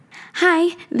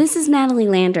Hi, this is Natalie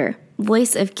Lander,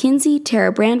 voice of Kinsey,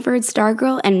 Tara Branford,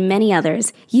 Stargirl, and many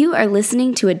others. You are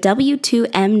listening to a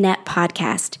W2Mnet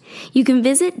podcast. You can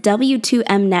visit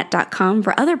W2Mnet.com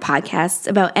for other podcasts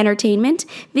about entertainment,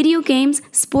 video games,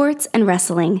 sports, and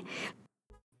wrestling.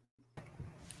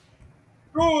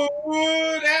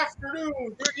 Good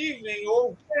afternoon, good evening,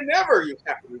 or whenever you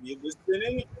happen to be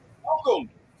listening.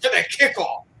 Welcome to the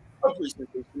kickoff, a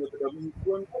presentation of the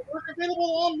W2M Network, available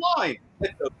online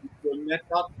at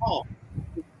W2Mnet.com.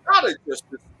 It's not a just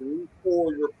a stream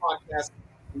for your podcast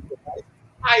device.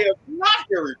 I am not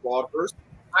Harry Broadhurst.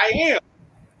 I am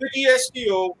the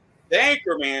DSTO, the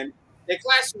Anchorman, the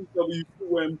classic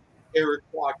W2M Eric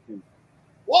Watkins.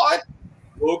 What?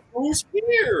 Look who's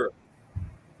here!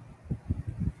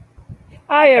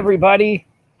 Hi, everybody.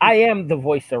 I am the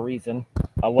voice of reason,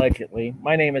 allegedly.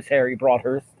 My name is Harry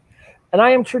Broadhurst, and I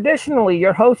am traditionally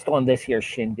your host on this here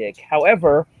shindig.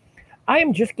 However, I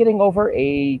am just getting over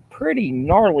a pretty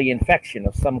gnarly infection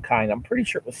of some kind. I'm pretty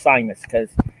sure it was sinus because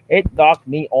it knocked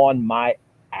me on my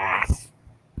ass.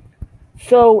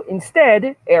 So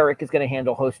instead, Eric is going to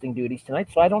handle hosting duties tonight,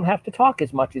 so I don't have to talk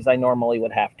as much as I normally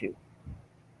would have to.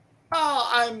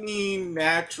 I mean,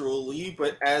 naturally,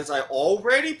 but as I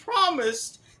already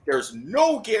promised, there's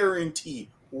no guarantee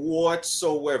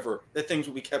whatsoever that things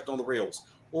will be kept on the rails.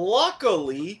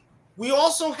 Luckily, we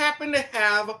also happen to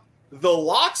have the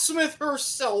locksmith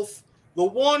herself, the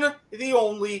one, the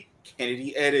only,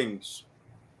 Kennedy Eddings.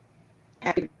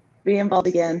 Happy to be involved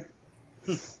again.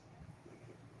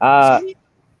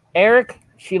 Eric,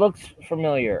 she looks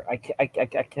familiar. I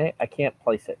can't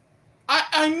place it.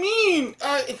 I mean,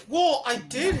 I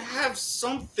did have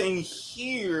something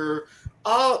here.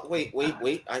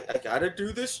 Wait. I gotta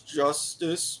do this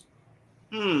justice.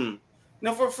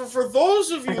 Now, for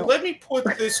those of you, let me put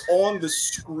this on the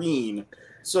screen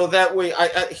so that way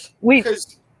we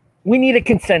need a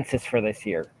consensus for this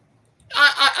year.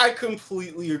 I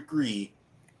completely agree.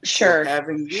 Sure. So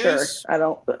having this, I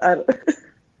don't.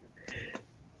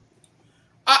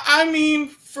 I mean,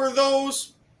 for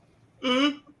those,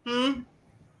 I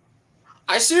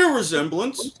see a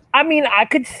resemblance. I mean, I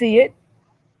could see it,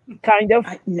 kind of.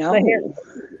 No.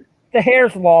 The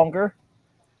hair's longer.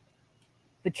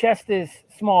 The chest is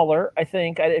smaller, I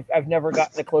think. I've never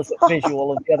gotten a close-up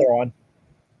visual of the other one.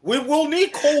 We will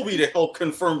need Colby to help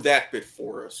confirm that bit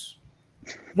for us.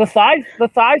 The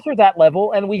thighs are that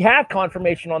level, and we have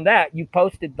confirmation on that. You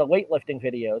posted the weightlifting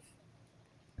videos.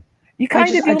 You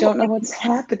kind of. I don't know what's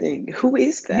happening. Who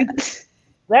is that?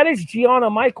 That is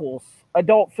Gianna Michaels,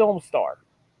 adult film star.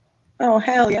 Oh,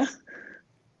 hell yeah.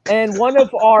 And one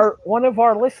of our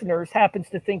listeners happens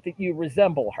to think that you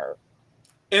resemble her.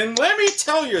 And let me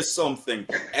tell you something.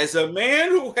 As a man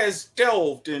who has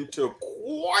delved into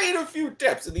quite a few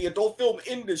depths in the adult film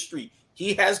industry,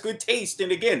 he has good taste.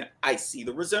 And again, I see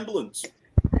the resemblance.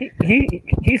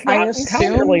 He's not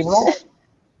entirely wrong.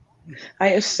 I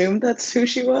assumed that's who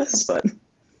she was, but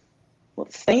well,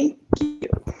 thank you.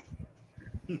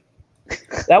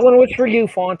 That one was for you,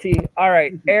 Fonty. All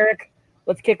right, Eric,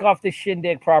 let's kick off this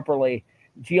shindig properly.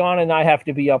 Gianna and I have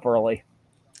to be up early.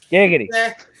 Giggity.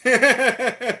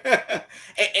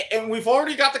 And we've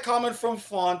already got the comment from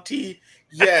Fonty.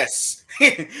 Yes,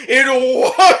 it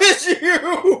was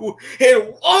you.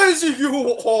 It was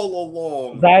you all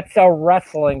along. That's a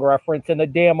wrestling reference and a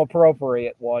damn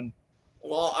appropriate one.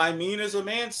 Well, I mean, as a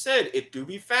man said, it do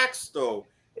be facts, though.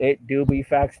 It do be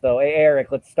facts, though. Hey,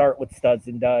 Eric, let's start with studs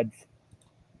and duds.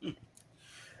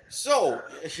 So,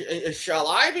 shall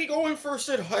I be going first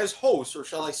as host, or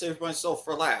shall I save myself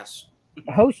for last?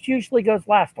 Host usually goes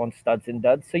last on studs and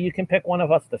duds, so you can pick one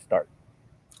of us to start.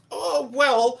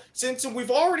 Well, since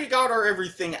we've already got our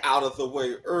everything out of the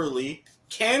way early,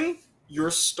 Ken,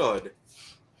 you're stud.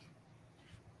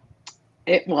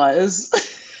 It was.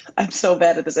 I'm so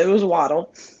bad at this. It was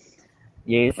Waddle.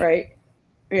 Yes. Right?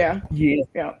 Yeah. Yes.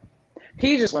 Yeah.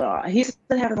 He just went on. He's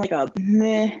been having like a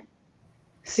meh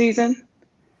season.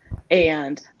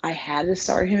 And I had to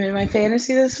start him in my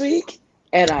fantasy this week.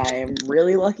 And I'm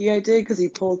really lucky I did because he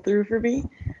pulled through for me.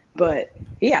 But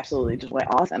he absolutely just went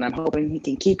off. And I'm hoping he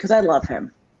can keep, because I love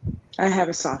him. I have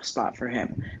a soft spot for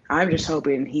him. I'm just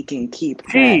hoping he can keep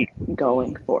that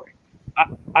going forward.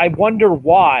 I wonder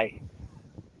why.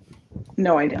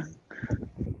 No idea.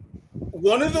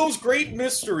 One of those great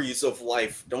mysteries of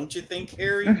life, don't you think,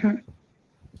 Harry? Mm-hmm.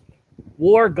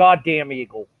 War goddamn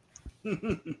eagle.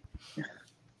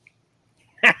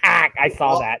 I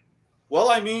saw that. Well,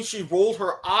 I mean, she rolled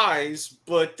her eyes,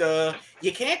 but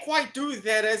you can't quite do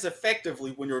that as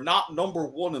effectively when you're not number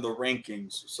one in the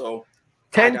rankings. So,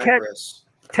 10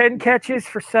 10 catches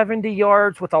for 70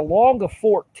 yards with a long of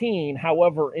 14.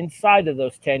 However, inside of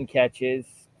those 10 catches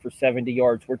for 70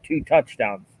 yards were 2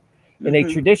 touchdowns. In a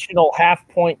traditional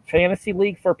half-point fantasy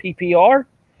league for PPR,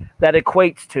 that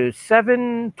equates to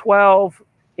 7, 12,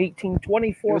 18,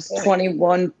 24 It was points.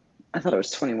 21. I thought it was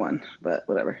 21, but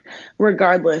whatever.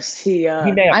 Regardless, may have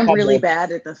I'm really fumbled.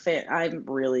 bad at fair. I'm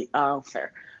really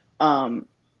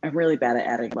bad at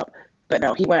adding them up. But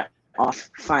no, he went off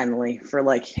finally for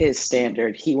like his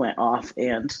standard. He went off,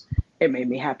 and it made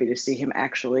me happy to see him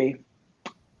actually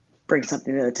bring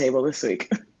something to the table this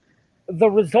week. The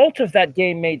result of that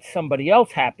game made somebody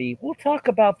else happy. We'll talk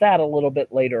about that a little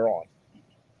bit later on.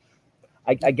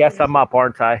 I guess I'm up,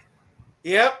 aren't I?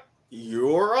 Yep,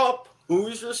 you're up.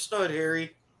 Who's your stud,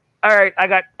 Harry? All right, I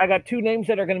got 2 names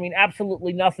that are going to mean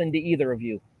absolutely nothing to either of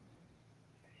you.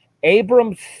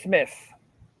 Abram Smith.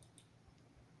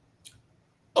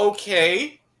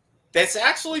 Okay, that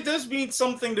actually does mean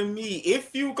something to me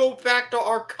if you go back to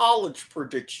our college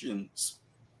predictions.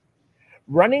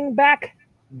 Running back,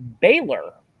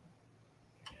 Baylor.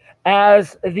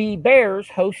 As the Bears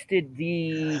hosted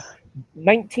the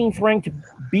 19th ranked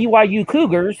BYU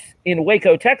Cougars in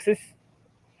Waco, Texas,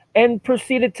 and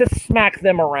proceeded to smack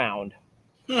them around.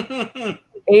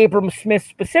 Abram Smith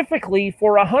specifically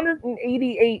for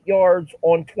 188 yards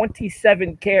on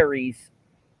 27 carries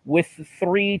with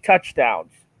 3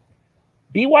 touchdowns.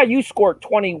 BYU scored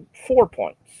 24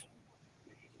 points.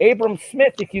 Abram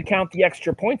Smith, if you count the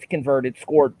extra points converted,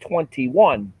 scored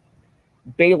 21.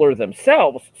 Baylor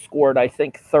themselves scored, I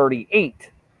think,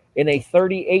 38 in a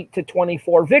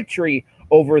 38-24 victory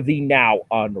over the now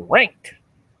unranked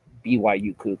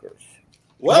BYU Cougars.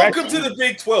 Welcome to the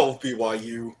Big 12,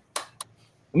 BYU.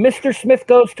 Mr. Smith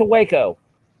goes to Waco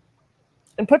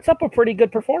and puts up a pretty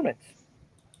good performance.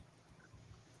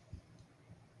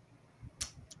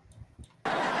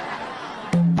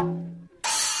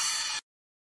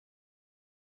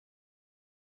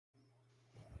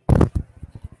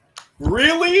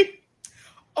 Really?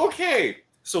 Okay,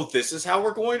 so this is how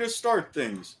we're going to start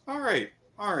things. All right.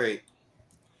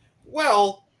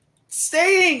 Well,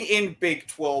 staying in Big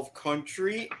 12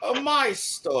 country, my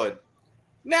stud.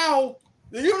 Now,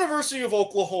 the University of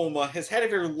Oklahoma has had a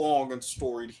very long and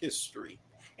storied history.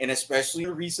 And especially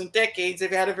in recent decades,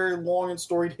 they've had a very long and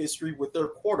storied history with their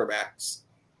quarterbacks.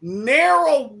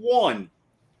 Nara One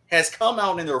has come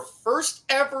out in their first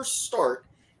ever start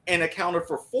and accounted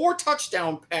for 4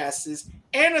 touchdown passes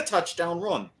and a touchdown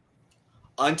run.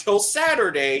 Until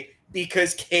Saturday,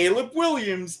 because Caleb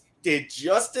Williams did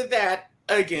just that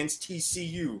against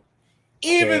TCU.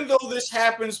 Even though this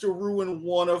happens to ruin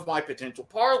one of my potential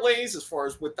parlays as far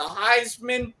as with the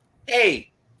Heisman,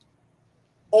 hey,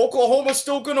 Oklahoma's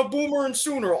still going to boomer and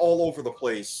sooner all over the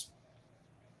place.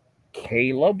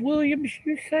 Caleb Williams,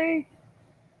 you say?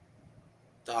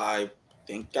 I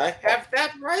think I have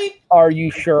that right. Are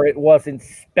you sure it wasn't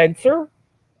Spencer?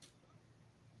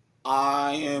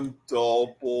 I am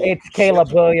double. It's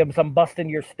Caleb Williams. I'm busting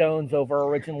your stones over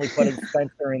originally putting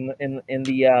Spencer in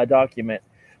the document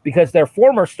because their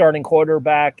former starting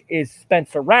quarterback is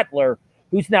Spencer Rattler,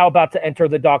 who's now about to enter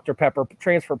the Dr. Pepper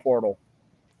transfer portal.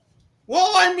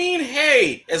 Well, I mean,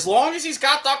 hey, as long as he's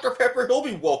got Dr. Pepper, he'll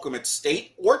be welcome at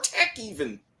State or Tech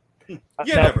even. You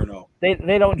never know. They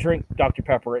don't drink Dr.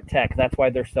 Pepper at Tech. That's why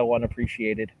they're so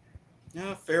unappreciated.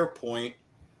 Yeah, fair point.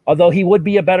 Although he would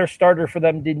be a better starter for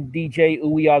them than DJ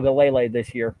Uiagalelei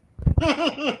this year.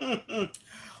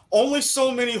 Only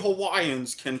so many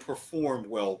Hawaiians can perform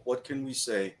well. What can we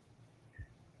say?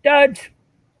 Duds.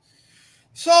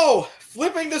 So,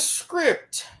 flipping the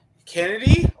script.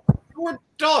 Kennedy, you're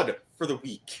dud for the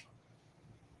week.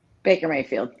 Baker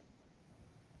Mayfield.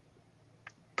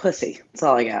 Pussy. That's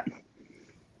all I got.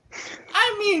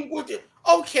 I mean,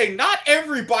 okay, not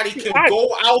everybody can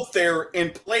go out there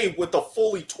and play with a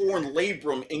fully torn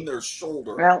labrum in their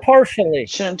shoulder. Well, partially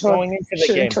going into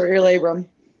the game. Tore your labrum.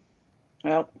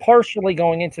 Well, partially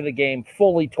going into the game,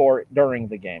 fully tore it during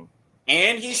the game.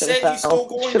 And he said he's still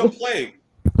going to play.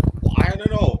 Well, I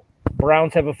don't know.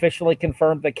 Browns have officially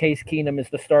confirmed that Case Keenum is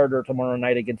the starter tomorrow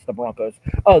night against the Broncos.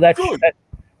 Oh, that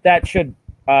should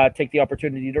take the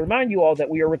opportunity to remind you all that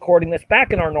we are recording this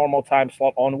back in our normal time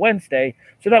slot on Wednesday,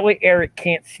 so that way Eric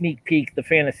can't sneak peek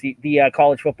the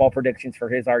college football predictions for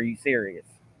his Are You Serious?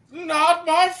 Not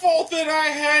my fault that I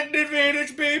had an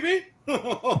advantage, baby.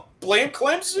 Blame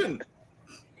Clemson.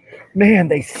 Man,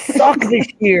 they suck this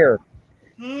year.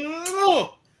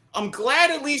 I'm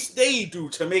glad at least they do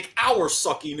to make our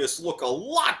suckiness look a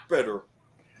lot better.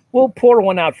 We'll pour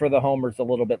one out for the homers a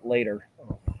little bit later.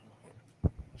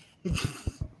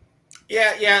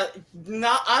 Yeah.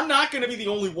 I'm not going to be the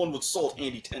only one with salt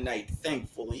handy tonight,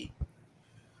 thankfully.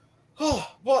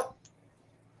 But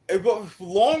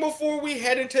long before we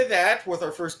head into that with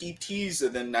our first deep tease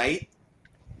of the night,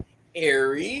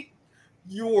 Harry,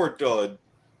 your dud.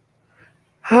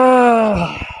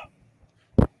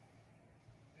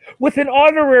 With an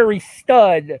honorary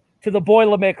stud to the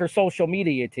Boilermaker social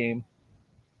media team,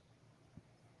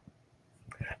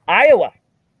 Iowa.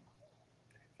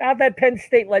 How'd that Penn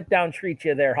State letdown treat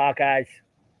you there, Hawkeyes?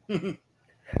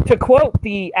 To quote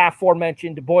the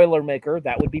aforementioned Boilermaker,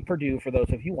 that would be Purdue for those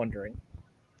of you wondering,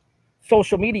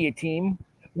 social media team,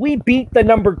 we beat the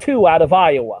number 2 out of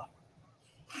Iowa.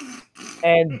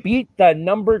 And beat the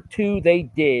number 2 they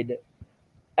did,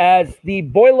 as the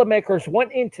Boilermakers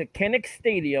went into Kinnick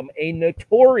Stadium, a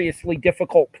notoriously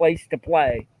difficult place to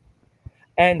play,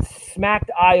 and smacked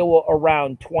Iowa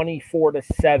around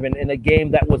 24-7 in a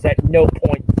game that was at no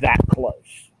point that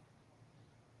close.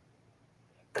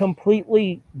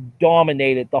 Completely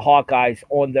dominated the Hawkeyes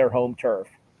on their home turf.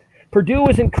 Purdue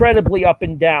is incredibly up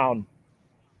and down,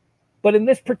 but in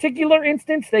this particular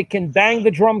instance, they can bang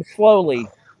the drum slowly.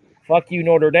 Fuck you,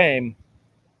 Notre Dame,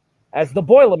 as the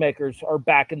Boilermakers are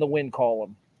back in the win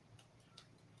column.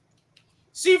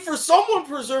 See, for someone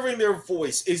preserving their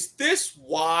voice, is this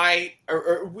why?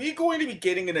 Are we going to be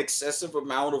getting an excessive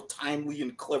amount of timely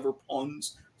and clever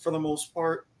puns for the most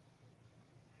part?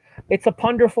 It's a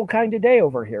punderful kind of day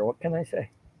over here. What can I say?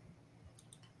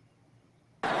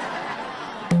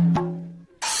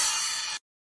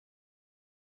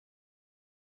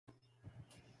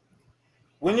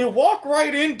 When you walk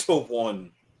right into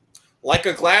one, like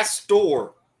a glass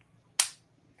door.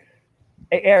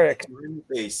 Hey, Eric.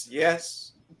 Face,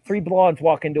 yes. 3 blondes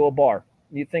walk into a bar.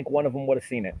 You'd think one of them would have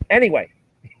seen it. Anyway,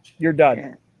 you're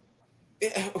done.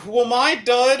 Well, my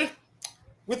dud,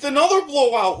 with another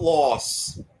blowout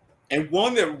loss, and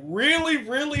one that really,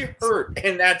 really hurt,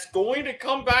 and that's going to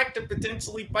come back to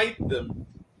potentially bite them.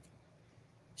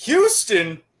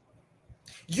 Houston,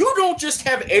 you don't just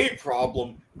have a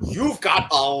problem, you've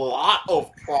got a lot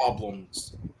of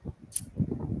problems.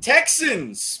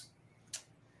 Texans,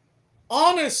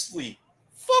 honestly,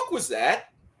 fuck was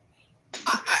that?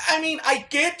 I mean, I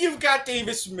get you've got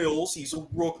Davis Mills, he's a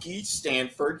rookie,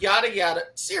 Stanford, yada yada.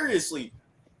 Seriously,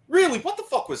 really, what the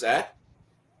fuck was that?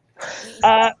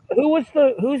 Who's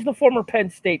the former Penn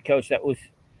State coach that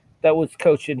was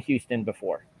coached in Houston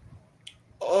before?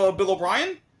 Bill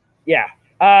O'Brien? Yeah.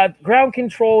 Ground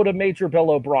control to Major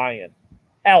Bill O'Brien.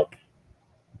 Help.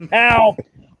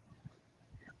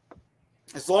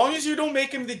 As long as you don't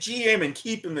make him the GM and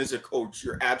keep him as a coach,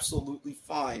 you're absolutely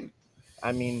fine.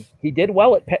 I mean, he did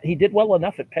well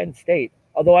enough at Penn State.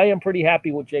 Although I am pretty happy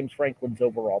with James Franklin's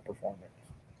overall performance.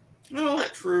 No,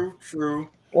 true.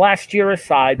 Last year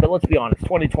aside, but let's be honest,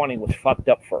 2020 was fucked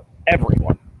up for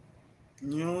everyone.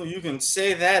 You know, you can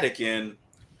say that again.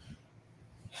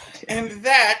 And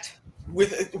that,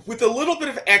 with a little bit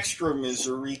of extra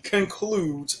misery,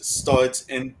 concludes Studs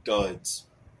and Duds.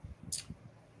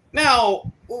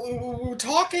 Now, we're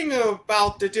talking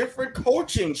about the different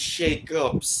coaching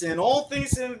shakeups and all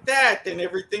things in that and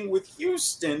everything with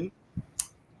Houston.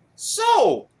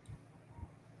 So,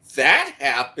 that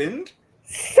happened.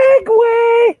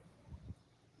 Segue!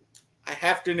 I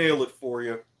have to nail it for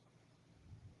you.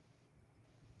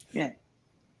 Yeah.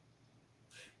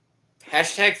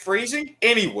 Hashtag phrasing?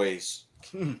 Anyways.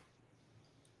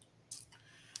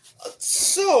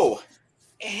 So,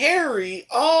 Harry,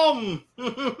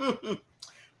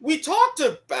 we talked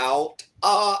about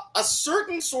a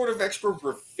certain sort of extra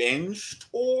revenge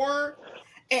tour,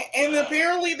 and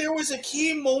apparently there was a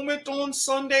key moment on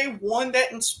Sunday, one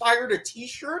that inspired a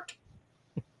t-shirt.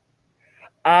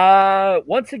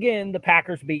 Once again, the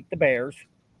Packers beat the Bears.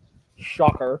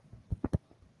 Shocker.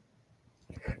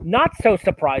 Not so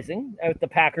surprising with the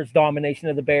Packers' domination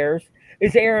of the Bears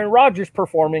is Aaron Rodgers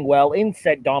performing well in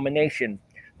said domination.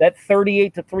 That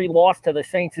 38-3 loss to the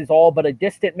Saints is all but a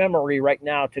distant memory right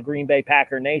now to Green Bay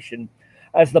Packer Nation,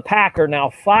 as the Packer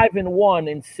now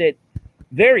 5-1 and sit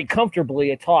very comfortably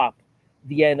atop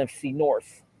the NFC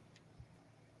North.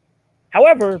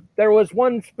 However, there was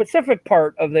one specific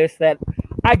part of this that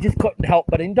I just couldn't help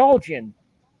but indulge in.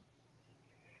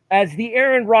 As the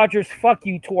Aaron Rodgers Fuck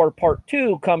You Tour Part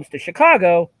 2 comes to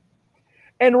Chicago,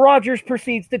 and Rodgers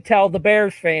proceeds to tell the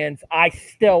Bears fans, I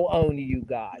still own you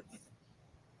guys.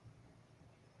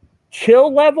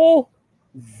 Chill level,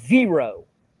 0.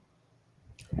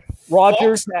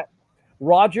 Rodgers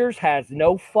has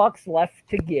no fucks left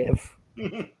to give.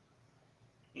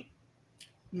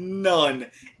 None.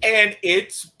 And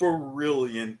it's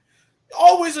brilliant.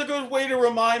 Always a good way to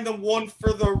remind them one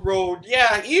for the road.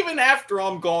 Yeah, even after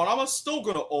I'm gone, I'm still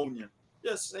going to own you.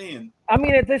 Just saying. I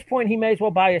mean, at this point, he may as well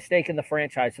buy a stake in the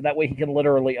franchise, so that way he can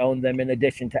literally own them in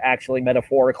addition to actually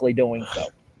metaphorically doing so.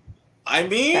 I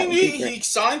mean, he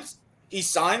signs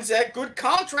that good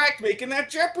contract, making that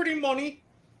Jeopardy money.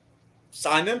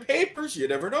 Sign them papers. You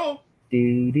never know.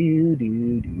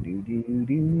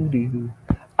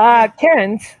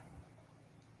 Kent,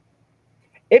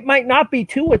 it might not be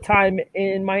Tua time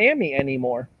in Miami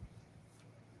anymore.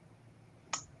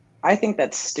 I think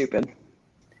that's stupid.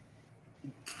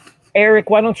 Eric,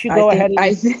 why don't you go ahead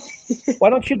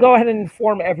and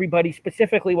inform everybody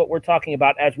specifically what we're talking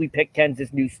about as we pick Ken's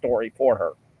new story for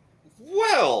her?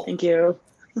 Well, thank you.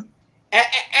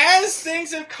 As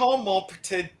things have come up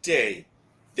today,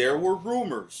 there were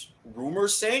rumors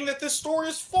saying that this story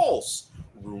is false,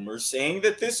 rumors saying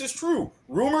that this is true,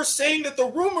 rumors saying that the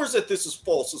rumors that this is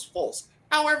false,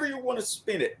 however you want to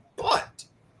spin it. But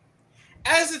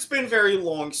as it's been very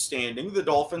long-standing, the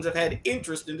Dolphins have had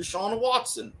interest in Deshaun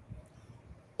Watson.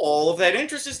 All of that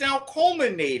interest is now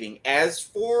culminating as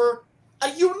for a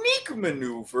unique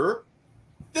maneuver.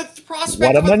 The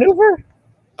prospect What a maneuver?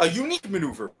 A unique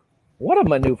maneuver. What a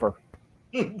maneuver.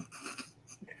 It's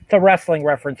a wrestling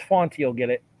reference. Fonty, you'll get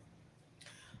it.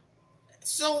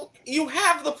 So you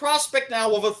have the prospect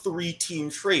now of a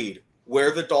 3-team trade where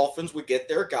the Dolphins would get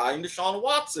their guy in Deshaun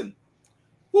Watson.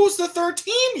 Who's the third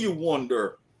team, you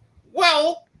wonder?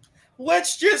 Well,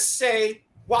 let's just say,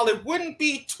 while it wouldn't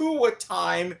be Tua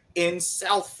time in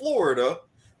South Florida,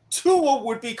 Tua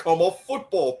would become a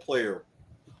football player.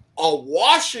 A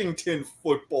Washington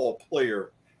football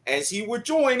player, as he would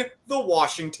join the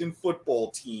Washington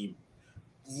football team.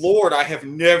 Lord, I have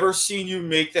never seen you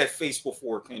make that face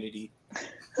before, Kennedy.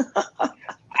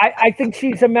 I think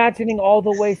she's imagining all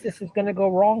the ways this is going to go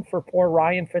wrong for poor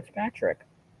Ryan Fitzpatrick.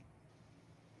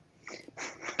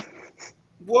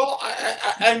 Well,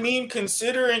 I mean,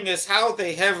 considering as how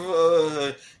they have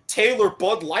Taylor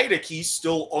Bud Lighticky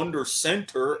still under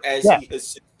center, as he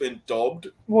has been dubbed.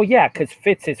 Well, yeah, because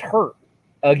Fitz is hurt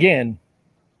again.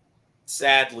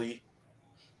 Sadly.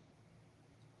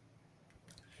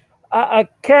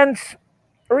 Kent,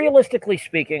 realistically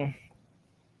speaking,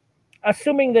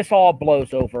 assuming this all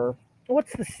blows over,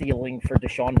 what's the ceiling for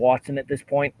Deshaun Watson at this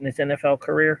point in his NFL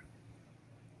career?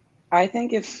 I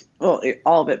think all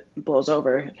of it blows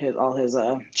over, all his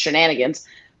shenanigans,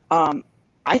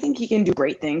 I think he can do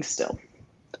great things still.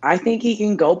 I think he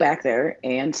can go back there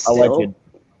and still,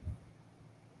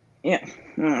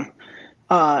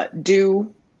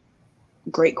 do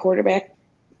great quarterback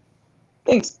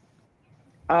things.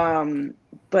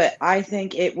 But I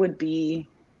think it would be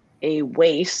a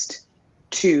waste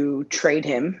to trade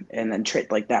him and then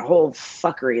trade like that whole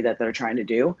fuckery that they're trying to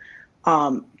do.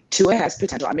 Tua has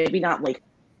potential. Maybe not like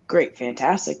great,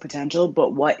 fantastic potential,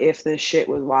 but what if this shit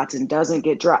with Watson doesn't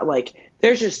get dropped? Like,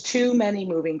 there's just too many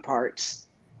moving parts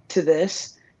to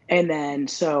this. And then,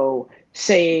 so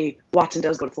say Watson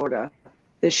does go to Florida,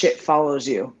 this shit follows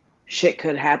you. Shit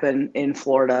could happen in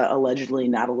Florida, allegedly,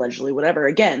 not allegedly, whatever.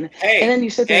 Again, and then you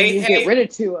sit there and you get rid of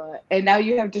Tua, and now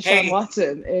you have Deshaun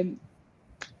Watson. And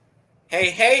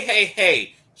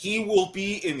hey! He will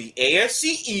be in the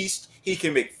AFC East. He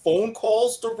can make phone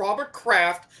calls to Robert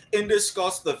Kraft and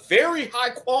discuss the very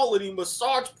high-quality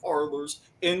massage parlors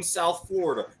in South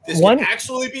Florida. This could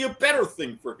actually be a better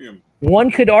thing for him.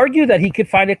 One could argue that he could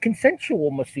find a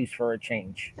consensual masseuse for a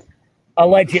change.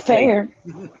 Allegedly. Fair.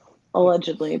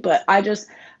 Allegedly. But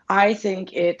I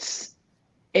think it's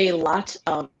a lot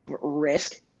of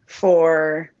risk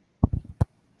for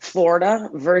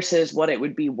Florida versus what it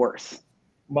would be worth.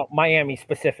 Well, Miami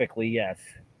specifically, yes.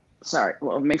 Sorry,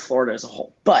 well, maybe Florida as a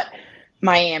whole, but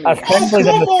Miami. Especially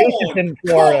the masseuses in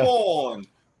Florida. Come on.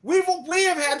 We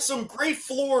have had some great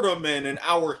Florida men in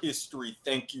our history.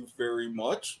 Thank you very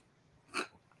much.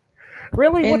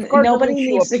 Really? And nobody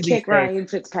needs to kick Ryan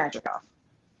Fitzpatrick off.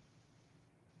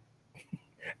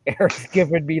 Eric's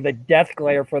giving me the death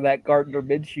glare for that Gardner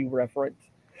Minshew reference.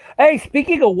 Hey,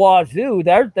 speaking of Wazoo,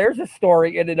 there's a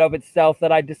story in and of itself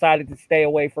that I decided to stay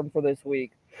away from for this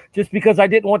week. Just because I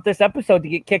didn't want this episode to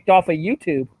get kicked off of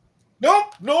YouTube.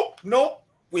 Nope.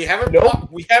 We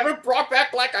haven't brought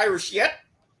back Black Irish yet.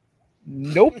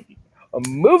 Nope. I'm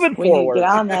moving forward. Get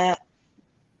on that.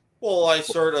 Well, I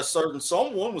heard a certain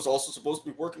someone was also supposed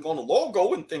to be working on a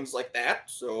logo and things like that.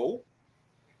 So.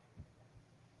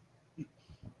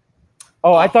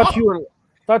 Oh, I thought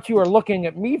you were looking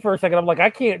at me for a second. I'm like, I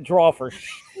can't draw for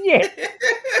shit.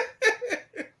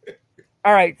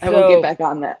 All right, so I will get back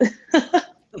on that.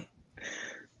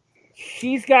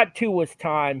 She's got Tua's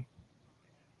time.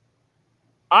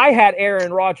 I had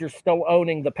Aaron Rodgers still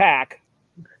owning the pack.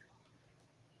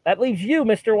 That leaves you,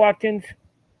 Mr. Watkins.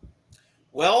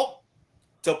 Well,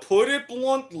 to put it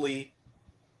bluntly,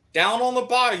 down on the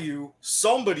bayou,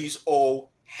 somebody's O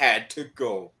had to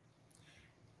go.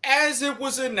 As it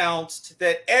was announced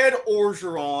that Ed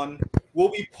Orgeron will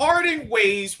be parting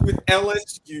ways with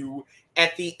LSU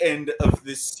at the end of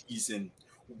this season.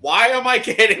 Why am I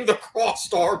getting the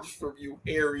crossed arms from you,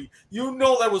 Harry? You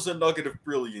know that was a nugget of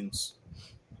brilliance.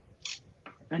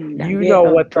 You know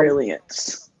what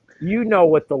brilliance. You know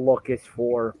what the look is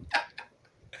for.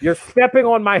 You're stepping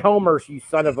on my homers, you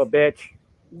son of a bitch.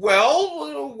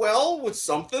 Well, with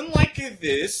something like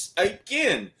this,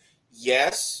 again,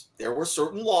 yes, there were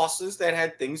certain losses that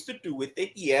had things to do with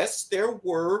it. Yes, there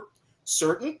were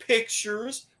certain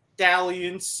pictures,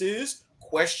 dalliances,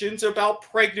 questions about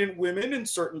pregnant women and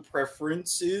certain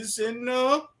preferences and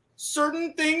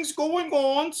certain things going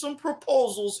on, some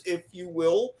proposals, if you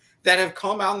will, that have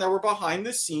come out and that were behind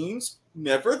the scenes.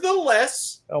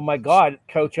 Nevertheless, oh my God,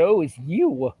 Coach O is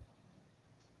you.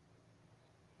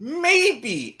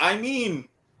 Maybe. I mean,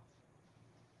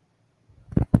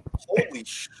 holy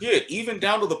shit, even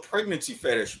down to the pregnancy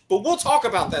fetish. But we'll talk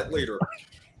about that later.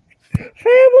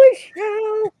 Family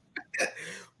show.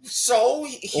 So,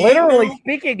 literally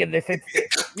speaking in this,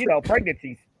 it's,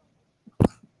 pregnancies.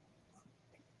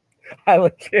 I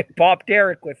legit popped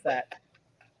Eric with that.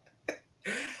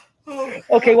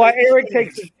 Okay, while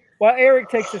Eric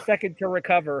takes a second to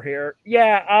recover here.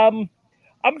 Yeah,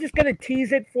 I'm just gonna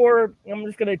tease it for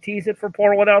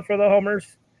pour one out for the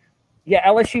homers. Yeah,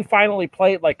 LSU finally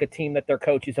played like a team that their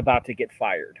coach is about to get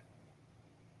fired.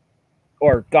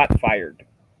 Or got fired.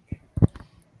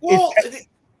 Well,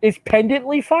 is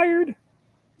Pendleton fired?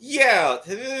 Yeah,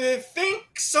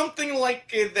 think something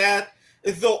like that.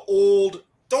 The old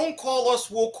 "don't call us,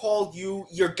 we'll call you.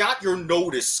 You got your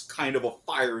notice" kind of a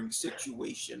firing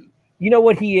situation. You know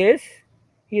what he is?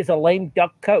 He is a lame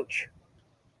duck coach.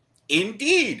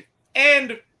 Indeed.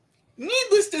 And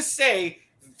needless to say,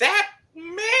 that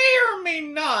may or may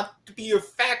not be a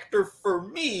factor for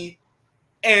me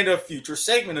and a future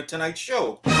segment of tonight's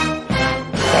show.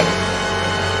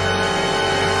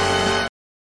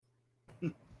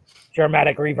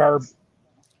 Dramatic reverb.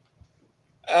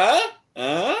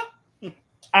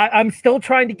 I'm still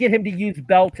trying to get him to use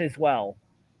belt as well.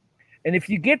 And if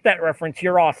you get that reference,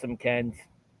 you're awesome, Ken.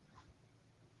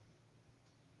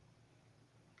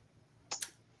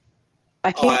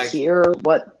 I can't hear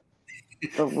what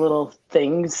the little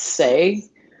things say,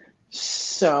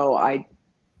 so I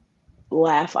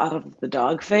laugh out of the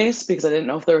dog face because I didn't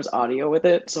know if there was audio with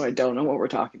it, so I don't know what we're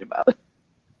talking about.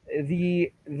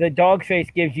 The dog face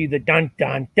gives you the dun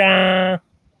dun dun.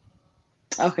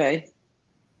 Okay.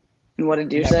 And what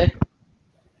did you say?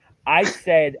 I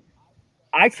said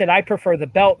I prefer the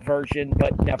belt version,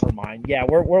 but never mind. Yeah,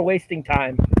 we're wasting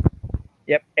time.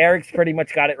 Yep, Eric's pretty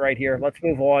much got it right here. Let's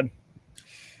move on.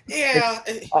 Yeah.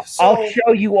 I'll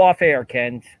show you off air,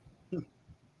 Ken.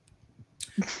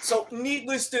 So,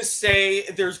 needless to say,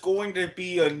 there's going to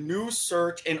be a new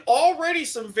search and already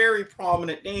some very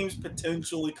prominent names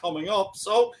potentially coming up.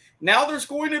 So, now there's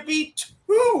going to be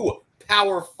 2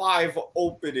 Power 5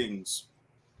 openings.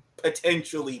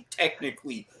 Potentially,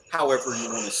 technically, however you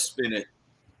want to spin it.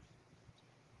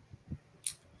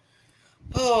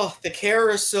 Oh, the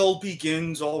carousel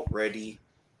begins already.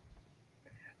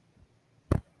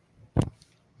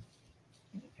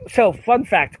 So, fun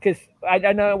fact, because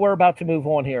I know we're about to move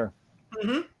on here.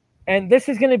 Mm-hmm. And this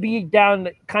is going to be down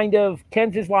kind of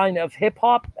Ken's line of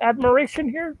hip-hop admiration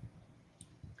here.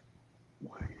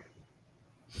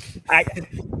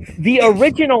 The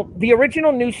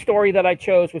original news story that I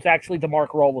chose was actually the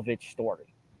Mark Rolovich story.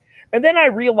 And then I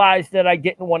realized that I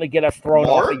didn't want to get us thrown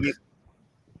off of you.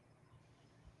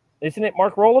 Isn't it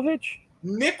Mark Rolovich?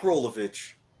 Nick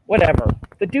Rolovich. Whatever.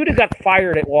 The dude who got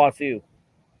fired at Wazoo.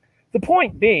 The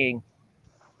point being,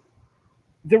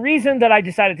 the reason that I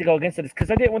decided to go against it is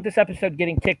because I didn't want this episode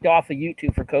getting kicked off of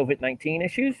YouTube for COVID-19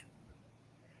 issues.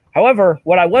 However,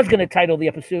 what I was going to title the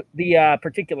episode, the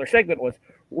particular segment was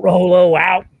 "Rolo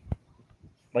Out,"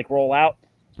 like roll out.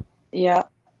 Yeah.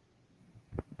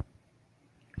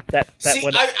 See,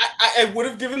 I would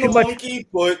have given the monkey,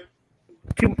 but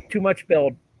too much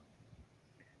build.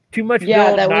 Too much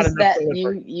yeah, build. That not was enough that.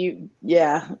 Delivery.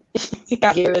 Yeah.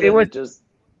 It was just.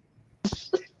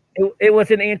 It was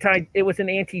an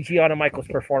anti Gianna Michaels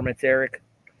performance, Eric.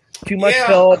 Too much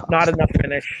build, not enough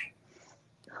finish.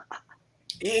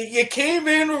 You came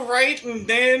in right, and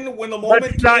then when the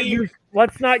moment came...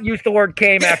 Let's not use the word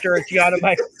came after a Gianna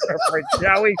Michaels reference,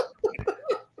 shall we?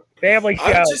 Family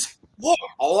show. Look,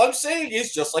 all I'm saying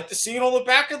is just like the scene on the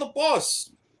back of the bus.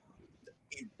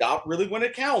 not really when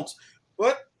it counts.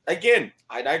 But again,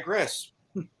 I digress.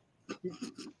 Liz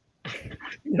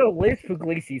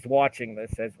Puglisi's watching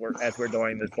this as we're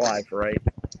doing this live, right?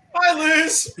 Hi,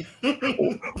 Liz.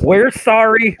 We're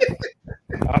sorry.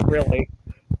 Not really.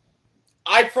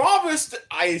 I promised.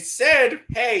 I said,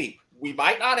 hey, we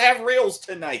might not have rails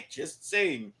tonight. Just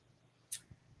saying.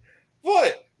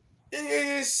 But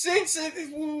since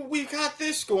we've got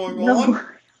this going on,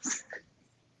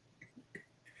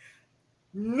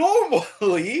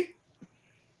 normally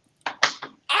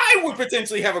I would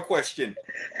potentially have a question,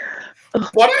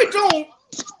 but I don't.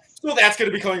 So that's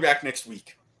going to be coming back next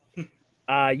week.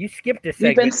 You skipped a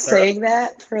segment. You've been saying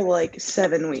that for like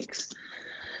 7 weeks.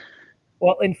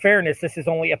 Well, in fairness, this is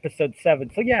only episode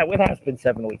 7, so yeah, it has been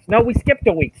 7 weeks. No, we skipped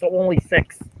a week, so only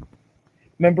 6.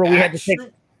 Remember, we had to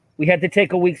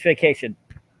take a week's vacation.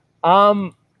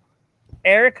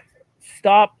 Eric,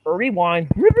 stop, rewind.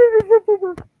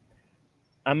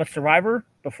 I'm a survivor.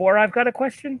 Before I've got a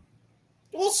question.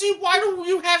 Well, see, why don't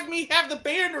you have me have the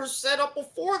banners set up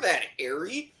before that,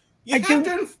 Harry? You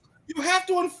have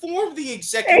to inform the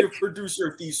executive producer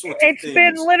of these sorts of things. It's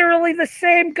been literally the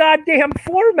same goddamn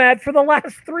format for the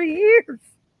last 3 years.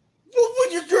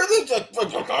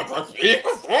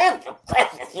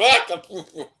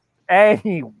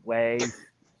 Anyways.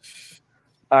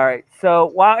 All right. So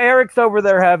while Eric's over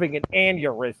there having an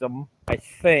aneurysm, I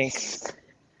think,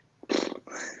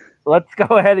 let's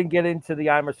go ahead and get into the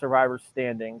I'm a Survivor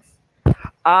standings.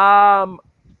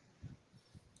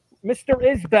 Mr.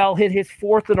 Isbell hit his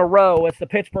 4th in a row as the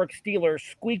Pittsburgh Steelers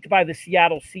squeaked by the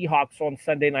Seattle Seahawks on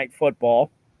Sunday Night Football.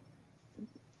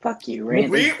 Fuck you,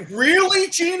 Randy. Really,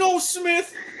 Geno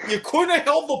Smith? You couldn't have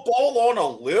held the ball on a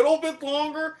little bit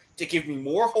longer to give me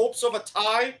more hopes of a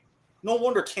tie? No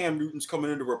wonder Cam Newton's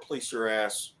coming in to replace your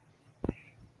ass.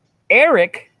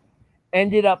 Eric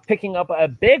ended up picking up a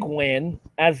big win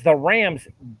as the Rams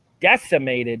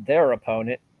decimated their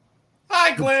opponent.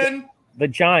 Hi, Glenn. The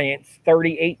Giants,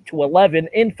 38-11.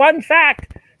 In fun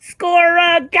fact,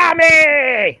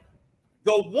 Scorigami!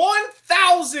 The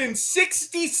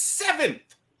 1,067th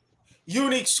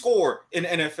unique score in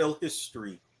NFL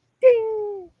history.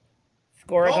 Ding!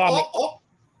 Scorigami.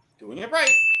 Doing it right.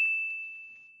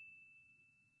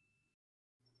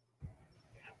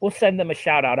 We'll send them a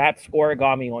shout out at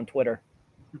Scorigami on Twitter.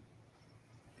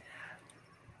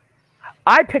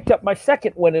 I picked up my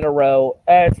 2nd win in a row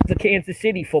as the Kansas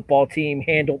City football team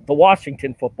handled the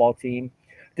Washington football team,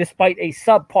 despite a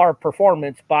subpar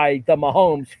performance by the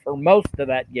Mahomes for most of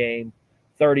that game,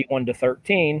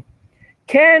 31-13.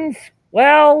 Ken's,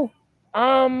 well,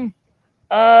 I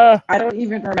don't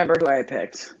even remember who I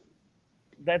picked.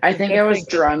 I think I was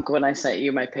drunk when I sent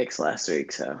you my picks last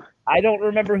week, so. I don't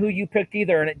remember who you picked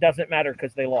either, and it doesn't matter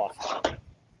because they lost.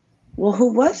 Well,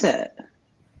 who was it?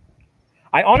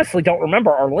 I honestly don't remember.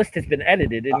 Our list has been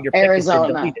edited, and your pick Arizona. has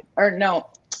been deleted. Or no,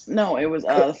 it was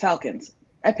the Falcons.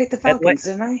 I picked the Falcons,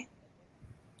 didn't I?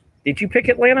 Did you pick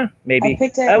Atlanta? Maybe. I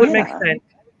picked Atlanta. That would make sense.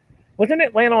 Wasn't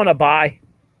Atlanta on a bye?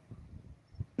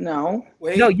 No.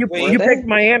 You picked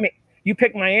Miami. You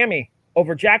picked Miami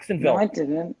over Jacksonville. No, I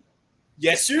didn't.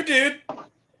 Yes, you did.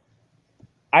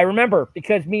 I remember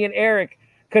because me and Eric,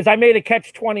 because I made a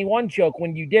catch-21 joke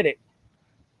when you did it.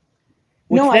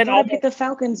 No, I thought I picked the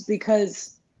Falcons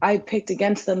because I picked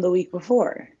against them the week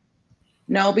before.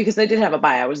 No, because they did have a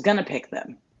bye. I was going to pick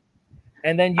them.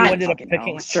 And then you ended up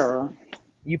picking. Sure.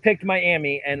 You picked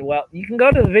Miami, and well, you can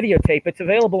go to the videotape. It's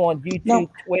available on YouTube,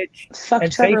 Twitch, fuck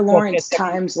and Trevor Facebook Lawrence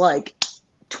times like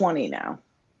 20 now.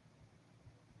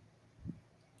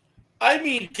 I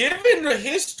mean, given the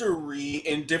history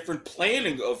and different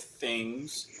planning of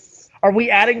things. Are we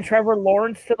adding Trevor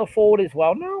Lawrence to the fold as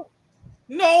well now?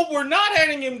 No, we're not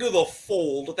adding him to the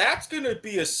fold. That's going to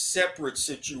be a separate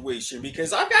situation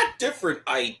because I've got different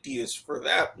ideas for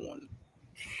that one.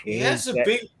 He has a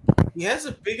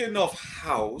big enough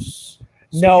house.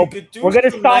 So no, we're going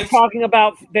to stop talking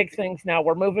about big things now.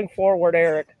 We're moving forward,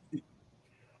 Eric.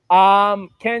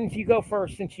 Ken, you go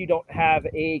first since you don't have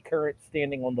a current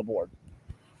standing on the board.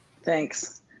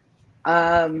 Thanks.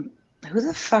 Who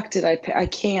the fuck did I pick? I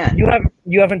can't. You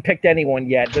haven't picked anyone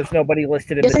yet. There's nobody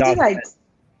listed in the document.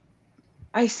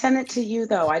 I sent it to you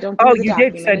though. I don't do the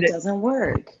document. Did send it. It doesn't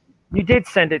work. You did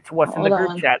send it to us in the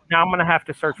group chat. Now I'm going to have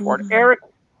to search for it. Eric,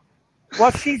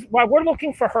 while we're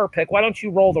looking for her pick, why don't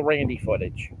you roll the Randy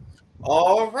footage?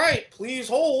 All right. Please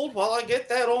hold while I get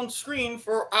that on screen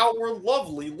for our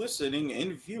lovely listening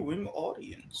and viewing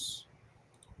audience.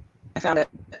 I found it.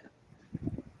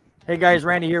 Hey guys,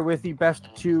 Randy here with the best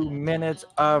 2 minutes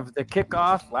of the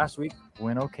kickoff. Last week,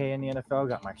 went okay in the NFL.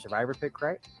 Got my survivor pick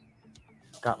right.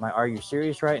 got my Are You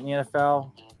Serious right in the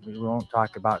NFL. We won't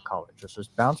talk about college.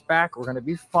 Just bounce back. We're going to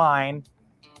be fine.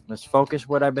 Let's focus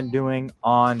what I've been doing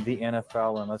on the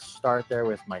NFL, and let's start there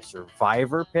with my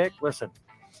survivor pick. Listen,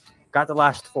 got the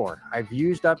last 4. I've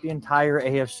used up the entire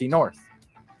AFC North.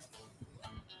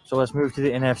 So let's move to the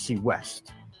NFC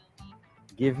West.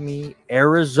 Give me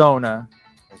Arizona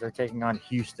as they're taking on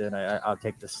Houston. I'll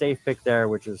take the safe pick there,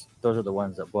 which is those are the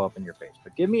ones that blow up in your face.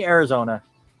 But give me Arizona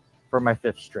for my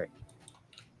 5th straight.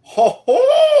 Ho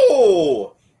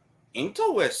ho!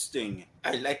 Interesting.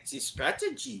 I like this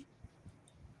strategy.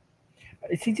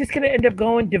 Is he just going to end up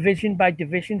going division by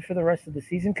division for the rest of the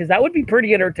season? Because that would be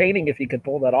pretty entertaining if he could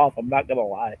pull that off. I'm not going to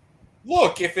lie.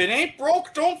 Look, if it ain't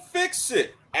broke, don't fix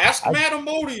it. Ask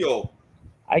Matamodio.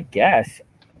 I guess.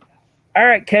 All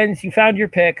right, Kens, you found your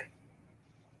pick.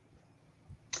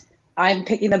 I'm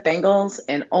picking the Bengals,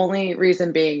 and only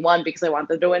reason being, 1, because I want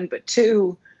them to win, but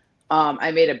 2,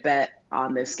 I made a bet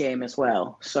on this game as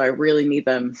well. So I really need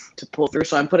them to pull through.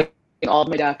 So I'm putting all of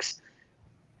my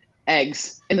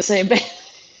eggs in the same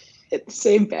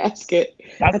basket.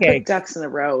 Okay. I put ducks in a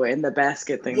row in the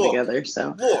basket thing together.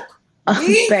 So look,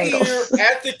 we Bengals. here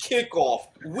at the kickoff,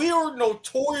 we are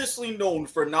notoriously known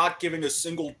for not giving a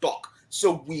single duck.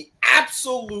 So we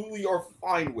absolutely are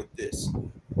fine with this.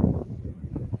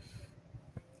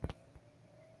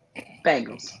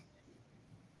 Bengals.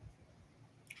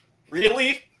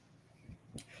 Really?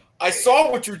 I saw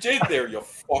what you did there, you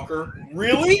fucker.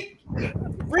 Really?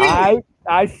 Really?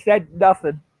 I said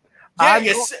nothing. Yeah,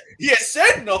 you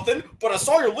said nothing, but I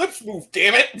saw your lips move,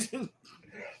 damn it.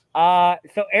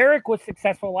 So Eric was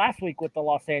successful last week with the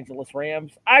Los Angeles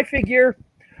Rams. I figure,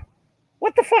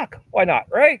 what the fuck? Why not,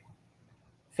 right?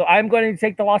 So I'm going to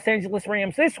take the Los Angeles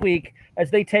Rams this week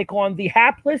as they take on the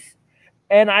hapless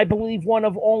and I believe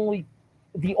the only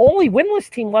winless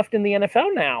team left in the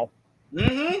NFL now.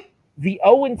 Mm-hmm. The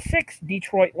 0-6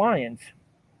 Detroit Lions.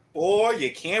 Boy,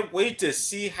 you can't wait to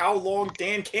see how long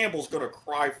Dan Campbell's going to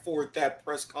cry for at that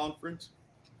press conference.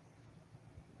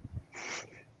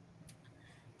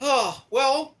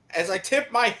 Well, as I tip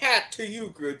my hat to you,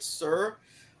 good sir,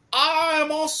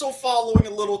 I'm also following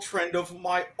a little trend of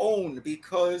my own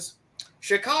because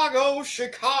Chicago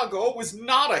is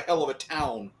not a hell of a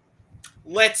town.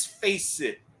 Let's face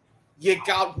it. You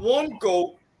got one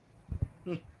goat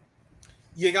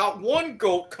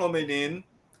coming in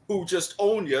who just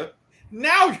owned you.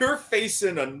 Now you're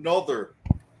facing another.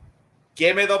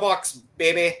 Give me the Bucks,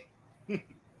 baby.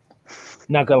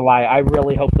 Not gonna lie, I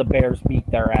really hope the Bears beat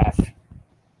their ass.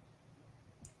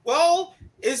 Well,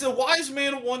 as a wise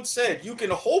man once said, you can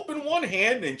hope in one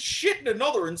hand and shit in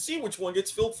another and see which one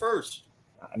gets filled first.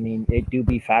 I mean, it do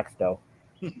be facts, though.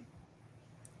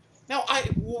 Now,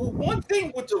 one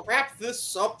thing would to wrap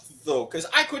this up, though, because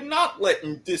I could not let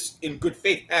this in good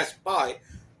faith pass by.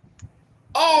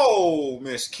 Oh,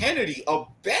 Miss Kennedy, a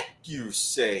bet, you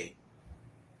say?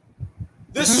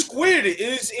 The squid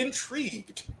is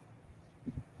intrigued.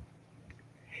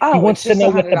 Oh, he wants to know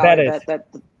what the bet is.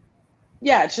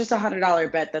 Yeah, it's just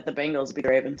 $100 bet that the Bengals beat the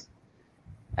Ravens.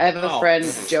 I have a friend,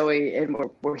 Joey, and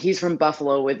he's from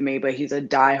Buffalo with me, but he's a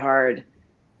diehard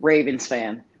Ravens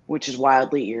fan, which is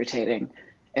wildly irritating.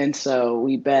 And so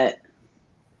we bet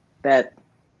that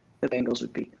the Bengals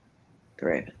would beat the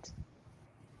Ravens.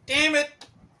 Damn it.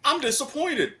 I'm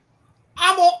disappointed.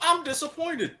 I'm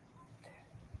disappointed.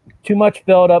 Too much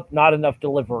build-up, not enough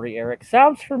delivery, Eric.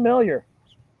 Sounds familiar.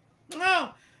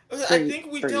 No, I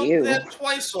think we dealt with that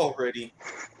twice already.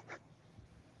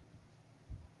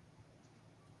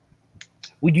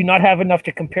 We do not have enough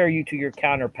to compare you to your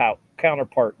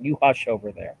counterpart. You hush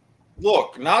over there.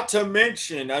 Look, not to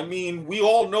mention, I mean, we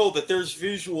all know that there's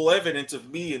visual evidence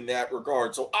of me in that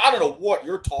regard, so I don't know what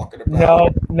you're talking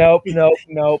about. Nope.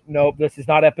 This is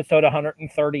not episode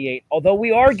 138, although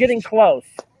we are getting close.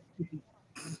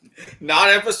 Not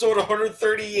episode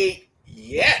 138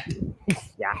 yet.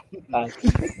 Yeah.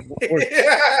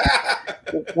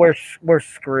 We're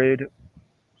screwed.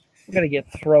 We're going to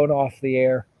get thrown off the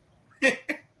air.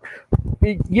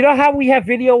 You know how we have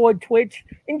video on Twitch?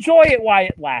 Enjoy it while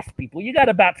it lasts, people. You got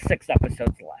about 6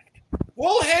 episodes left.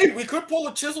 Well, hey, we could pull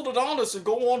a Chiseled Adonis and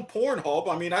go on Pornhub.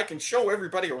 I mean, I can show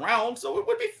everybody around, so it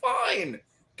would be fine.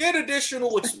 Get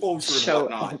additional exposure and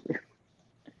whatnot.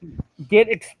 Get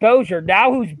exposure.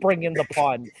 Now who's bringing the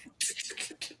puns?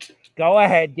 Go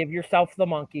ahead. Give yourself the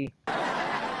monkey.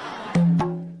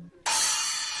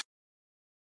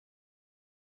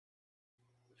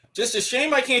 Just a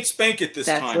shame I can't spank it this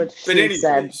time. That's what she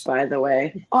said, by the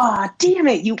way. Oh, damn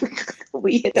it.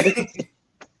 We hit that.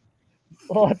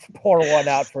 Well, let's pour one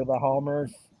out for the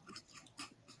homers.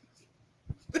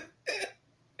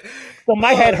 So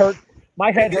my head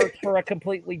My head hurts for a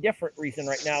completely different reason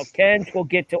right now. Ken will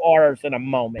get to ours in a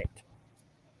moment.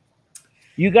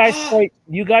 You guys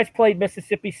played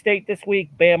Mississippi State this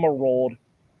week. Bama rolled.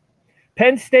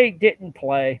 Penn State didn't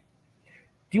play.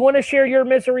 Do you want to share your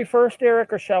misery first,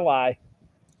 Eric, or shall I?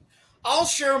 I'll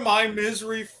share my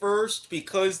misery first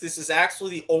because this is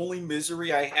actually the only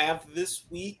misery I have this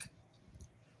week.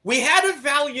 We had a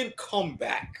valiant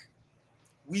comeback.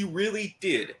 We really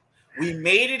did. We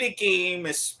made it a game,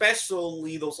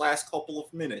 especially those last couple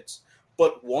of minutes.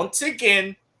 But once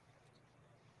again,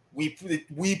 we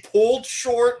pulled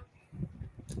short,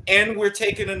 and we're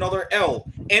taking another L.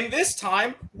 And this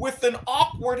time with an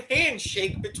awkward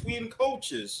handshake between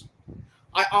coaches.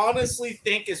 I honestly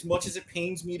think, as much as it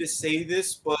pains me to say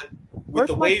this, but with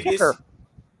the way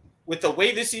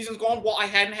this season's going, well, I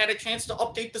hadn't had a chance to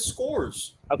update the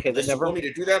scores. Okay, Unless you want me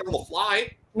to do that on the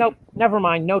fly. Nope, never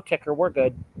mind. No ticker. We're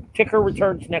good. Ticker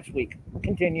returns next week.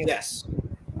 Continue. Yes.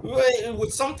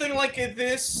 With something like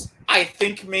this, I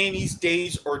think Manny's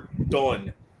days are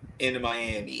done in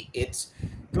Miami. It's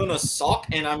gonna suck,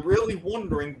 and I'm really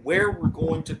wondering where we're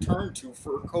going to turn to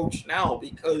for a coach now,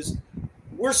 because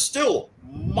we're still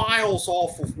miles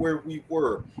off of where we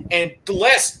were, and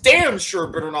Les damn sure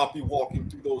better not be walking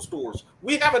through those doors.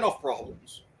 We have enough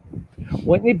problems.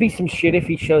 Wouldn't it be some shit if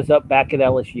he shows up back at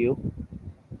LSU?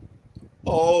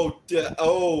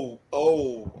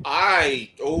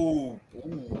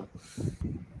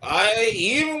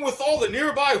 Even with all the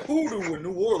nearby hoodoo in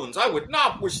New Orleans, I would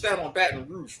not wish that on Baton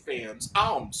Rouge fans.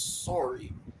 I'm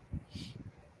sorry.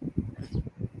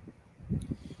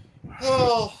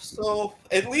 Oh, so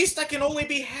at least I can only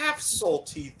be half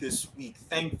salty this week,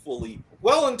 thankfully.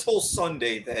 Well, until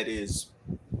Sunday, that is.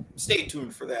 Stay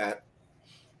tuned for that.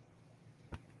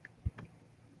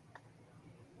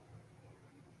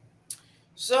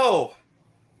 So,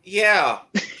 yeah.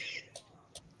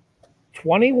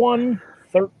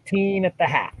 21-13 at the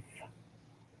half.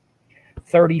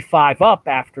 35 up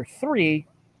after 3.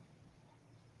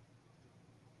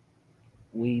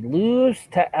 We lose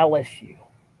to LSU.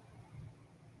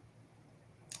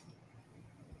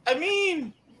 I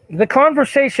mean, the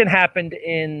conversation happened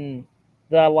in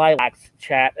the Lilacs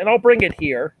chat, and I'll bring it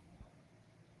here.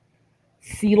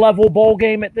 C-level bowl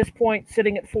game at this point,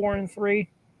 sitting at 4-3.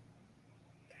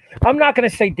 I'm not going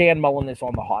to say Dan Mullen is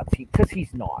on the hot seat because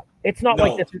he's not. It's not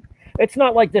like this. It's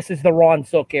not like this is the Ron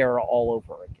Zook era all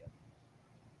over again.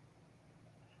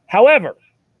 However,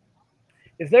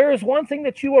 if there is one thing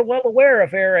that you are well aware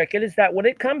of, Eric, it is that when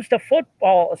it comes to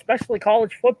football, especially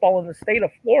college football in the state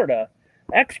of Florida,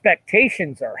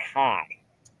 expectations are high.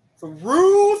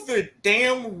 Through the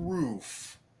damn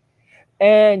roof.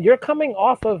 And you're coming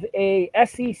off of a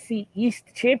SEC East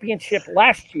championship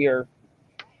last year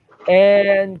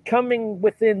and coming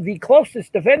within the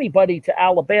closest of anybody to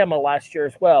Alabama last year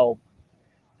as well,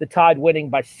 the Tide winning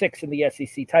by 6 in the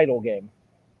SEC title game,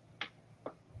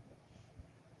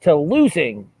 to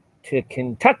losing to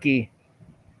Kentucky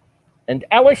and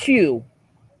LSU,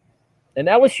 an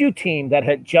LSU team that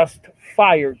had just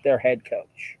fired their head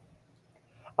coach.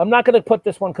 I'm not going to put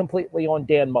this one completely on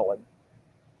Dan Mullen.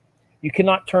 You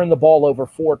cannot turn the ball over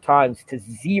 4 times to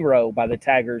 0 by the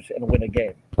Tigers and win a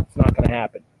game. It's not going to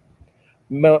happen.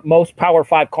 Most Power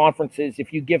 5 conferences,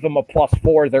 if you give them a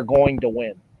 +4, they're going to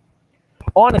win.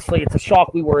 Honestly, it's a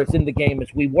shock we were as in the game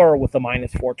as we were with a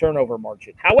 -4 turnover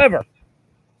margin. However,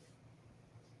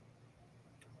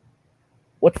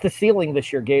 what's the ceiling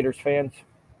this year, Gators fans?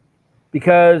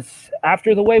 Because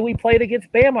after the way we played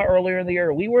against Bama earlier in the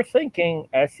year, we were thinking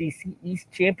SEC East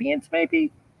champions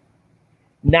maybe.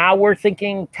 Now we're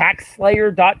thinking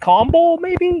TaxSlayer.com Bowl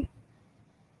maybe.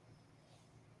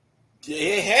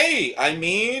 Hey, I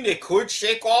mean, it could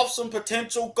shake off some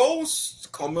potential ghosts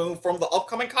coming from the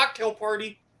upcoming cocktail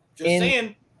party. Just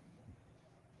saying.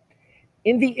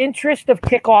 In the interest of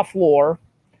kickoff lore,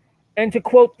 and to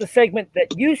quote the segment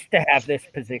that used to have this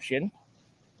position,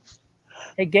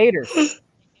 hey, Gators,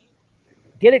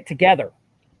 get it together.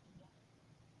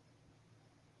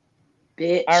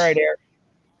 Bitch. All right,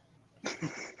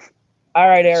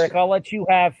 Eric. I'll let you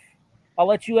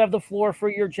have the floor for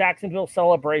your Jacksonville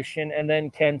celebration, and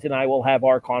then Kent and I will have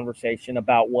our conversation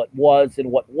about what was and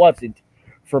what wasn't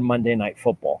for Monday Night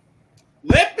Football.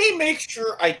 Let me make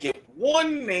sure I get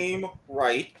one name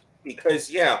right,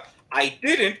 because, I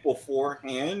didn't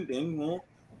beforehand. And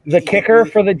the kicker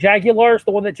for the Jaguars,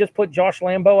 the one that just put Josh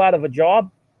Lambo out of a job?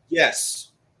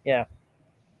 Yes. Yeah.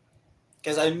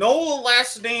 Because I know the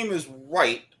last name is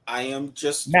right. I am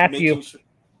just Matthew. making sure.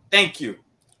 Thank you.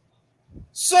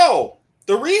 So,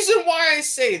 the reason why I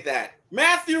say that,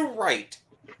 Matthew Wright,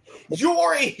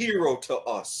 you're a hero to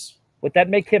us. Would that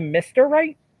make him Mr.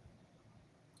 Wright?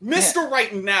 Mr.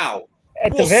 Right now.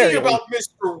 At We'll the very see about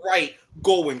least. Mr. Right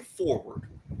going forward.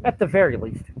 At the very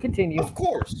least. Continue. Of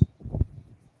course.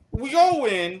 We go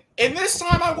in, and this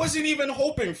time I wasn't even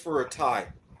hoping for a tie.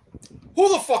 Who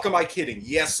the fuck am I kidding?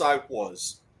 Yes, I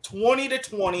was.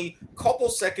 20-20, couple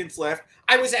seconds left.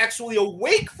 I was actually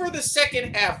awake for the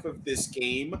second half of this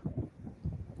game.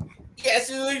 Yes,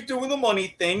 they're doing the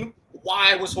money thing.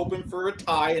 Why I was hoping for a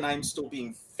tie, and I'm still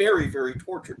being very, very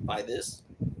tortured by this.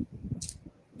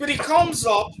 But he comes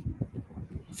up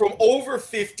from over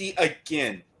 50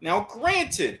 again. Now,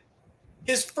 granted,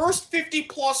 his first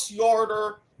 50-plus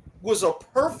yarder was a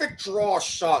perfect draw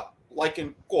shot like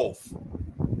in golf.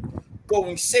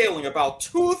 Going sailing about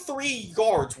 2-3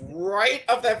 yards right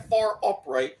of that far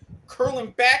upright,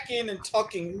 curling back in and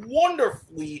tucking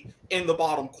wonderfully in the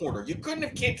bottom corner. You couldn't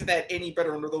have kicked that any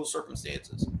better under those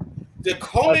circumstances. To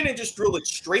come in and just drill it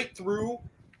straight through.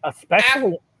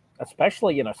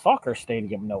 Especially in a soccer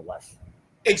stadium, no less.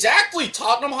 Exactly,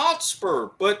 Tottenham Hotspur.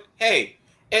 But hey,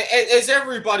 as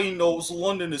everybody knows,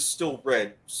 London is still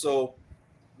red, so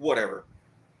whatever.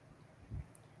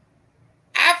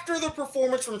 After the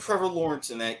performance from Trevor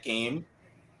Lawrence in that game,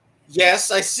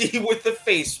 yes, I see with the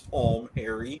face palm,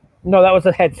 Harry. No, that was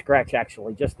a head scratch,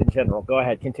 actually, just in general. Go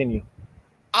ahead, continue.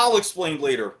 I'll explain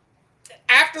later.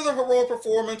 After the heroic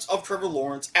performance of Trevor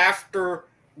Lawrence, after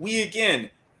we again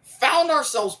found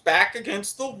ourselves back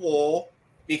against the wall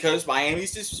because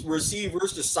Miami's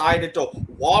receivers decided to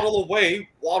waddle away,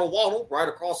 waddle, right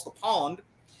across the pond,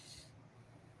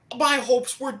 my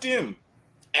hopes were dim,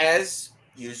 as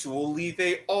usually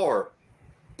they are.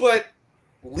 But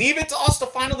leave it to us to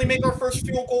finally make our first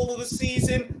field goal of the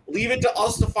season. Leave it to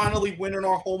us to finally win in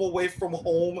our home away from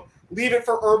home. Leave it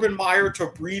for Urban Meyer to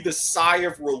breathe a sigh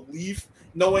of relief,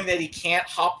 knowing that he can't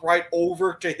hop right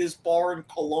over to his bar in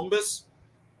Columbus.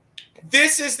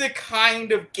 This is the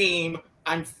kind of game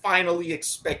I'm finally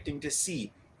expecting to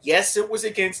see. Yes, it was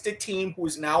against a team who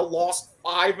has now lost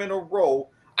 5 in a row.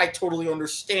 I totally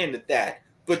understand that.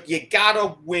 But you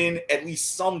gotta win at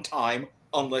least sometime,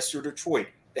 unless you're Detroit.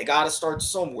 They got to start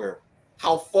somewhere.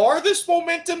 How far this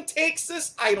momentum takes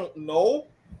us, I don't know.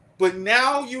 But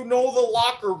now you know the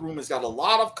locker room has got a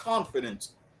lot of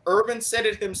confidence. Urban said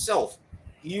it himself.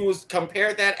 He was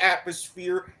compared that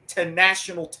atmosphere to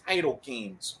national title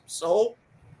games. So,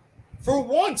 for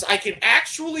once, I can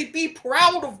actually be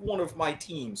proud of one of my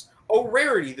teams. A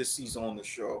rarity this season on the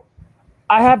show.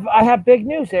 I have big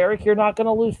news, Eric. You're not going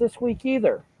to lose this week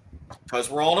either.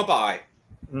 Because we're on a bye.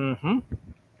 Mm-hmm.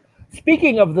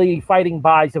 Speaking of the fighting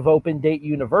buys of Open Date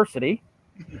University,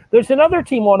 there's another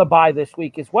team on a bye this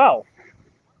week as well.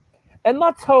 And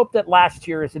let's hope that last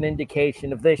year is an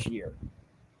indication of this year.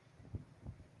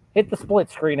 Hit the split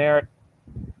screen, Eric.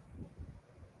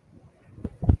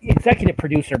 Executive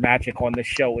producer magic on this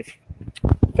show is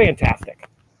fantastic.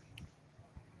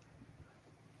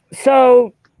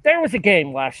 So there was a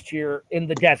game last year in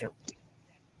the desert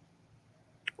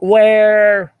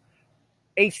where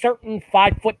a certain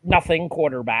 5'0"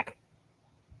 quarterback.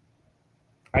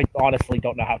 I honestly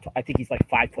don't know how to. I think he's like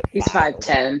 5'5". He's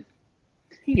 5'10".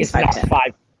 He is not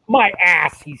 5. My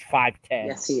ass, he's 5'10".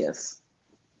 Yes, he is.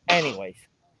 Anyways,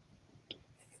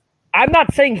 I'm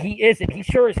not saying he isn't. He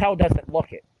sure as hell doesn't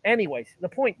look it. Anyways, the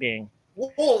point being,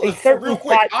 well, real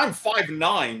quick, I'm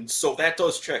 5'9", so that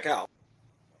does check out.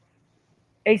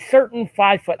 A certain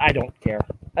 5 foot. I don't care.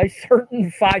 A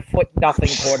certain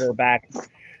 5'0" quarterback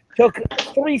took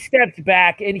 3 steps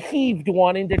back and heaved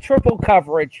one into triple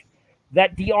coverage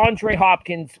that DeAndre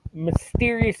Hopkins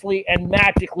mysteriously and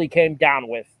magically came down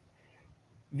with.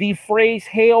 The phrase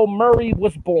Hail Murray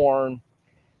was born.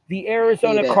 The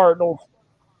Arizona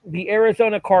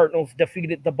Cardinals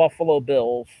defeated the Buffalo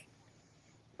Bills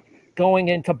going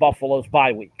into Buffalo's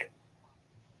bye week.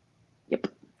 Yep.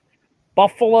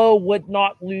 Buffalo would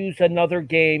not lose another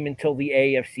game until the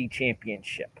AFC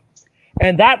Championship.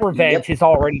 And that revenge has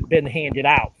already been handed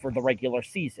out for the regular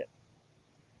season.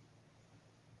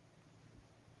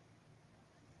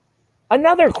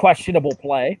 Another questionable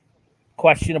play,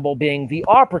 questionable being the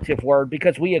operative word,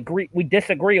 because we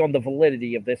disagree on the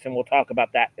validity of this, and we'll talk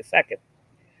about that in a second.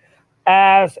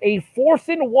 As a 4th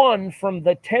and 1 from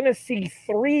the Tennessee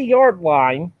 3-yard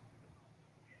line,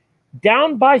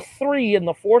 down by 3 in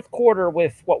the fourth quarter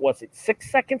with,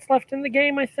 6 seconds left in the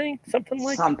game, I think? Something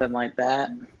like that.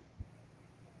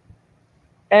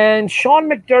 And Sean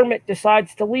McDermott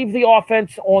decides to leave the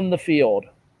offense on the field.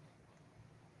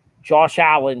 Josh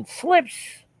Allen slips.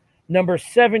 Number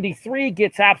 73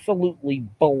 gets absolutely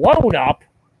blown up.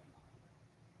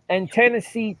 And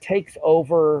Tennessee takes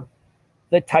over.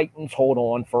 The Titans hold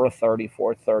on for a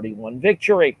 34-31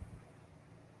 victory.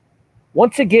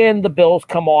 Once again, the Bills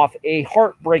come off a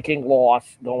heartbreaking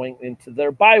loss going into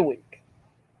their bye week.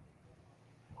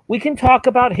 We can talk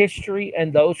about history,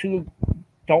 and those who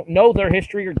don't know their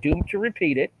history are doomed to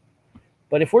repeat it.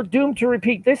 But if we're doomed to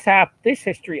repeat this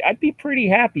history, I'd be pretty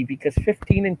happy because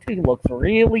 15-2 looks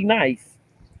really nice.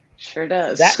 Sure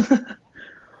does.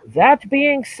 That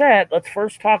being said, let's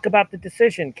first talk about the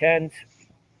decision, Ken.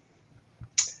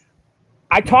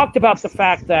 I talked about the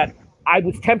fact that I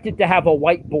was tempted to have a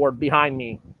whiteboard behind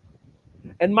me.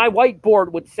 And my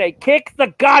whiteboard would say, kick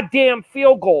the goddamn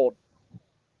field goal.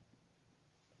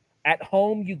 At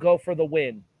home, you go for the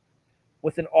win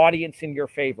with an audience in your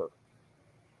favor.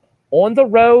 On the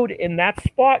road, in that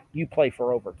spot, you play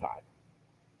for overtime.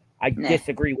 I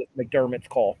disagree with McDermott's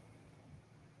call.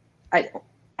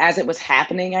 As it was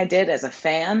happening, I did as a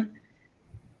fan.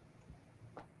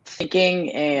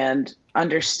 Thinking and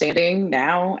understanding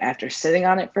now, after sitting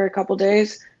on it for a couple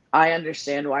days, I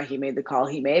understand why he made the call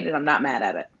he made, and I'm not mad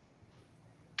at it.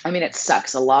 I mean, it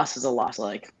sucks. A loss is a loss.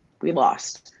 Like, we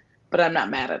lost, but I'm not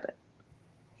mad at it.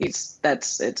 It's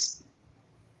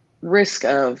risk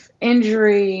of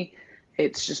injury.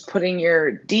 It's just putting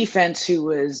your defense, who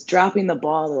was dropping the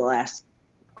ball the last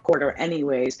quarter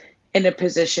anyways, in a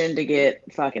position to get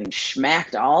fucking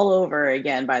smacked all over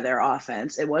again by their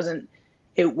offense. It wasn't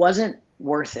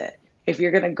worth it. If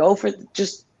you're gonna go for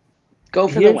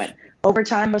the win.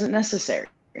 Overtime wasn't necessary.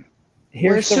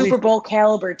 We're a Super Bowl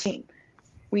caliber team.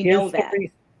 We know that.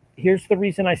 Here's the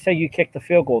reason I say you kick the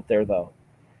field goal there, though.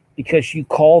 Because you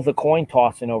call the coin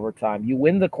toss in overtime. You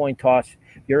win the coin toss,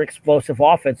 your explosive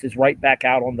offense is right back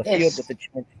out on the field with a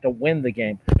chance to win the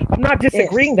game. I'm not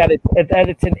disagreeing that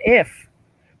it's an if,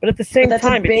 but at the same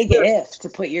time, it's a big if to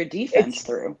put your defense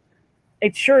through.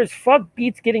 It sure as fuck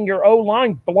beats getting your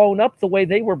O-line blown up the way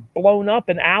they were blown up,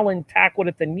 and Allen tackled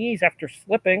at the knees after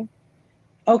slipping.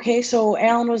 Okay, so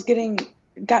Allen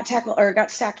got tackled or got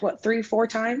sacked 3-4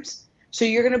 times. So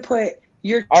you're gonna put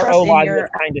your trust in your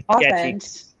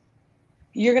offense.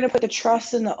 You're going to put the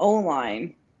trust in the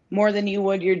O-line more than you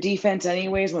would your defense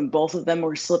anyways when both of them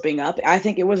were slipping up. I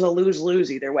think it was a lose-lose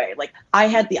either way. Like, I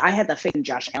had the faith in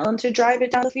Josh Allen to drive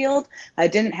it down the field. I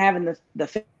didn't have the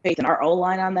faith in our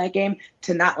O-line on that game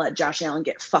to not let Josh Allen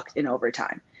get fucked in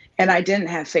overtime. And I didn't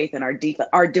have faith in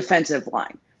our defensive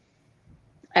line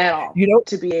at all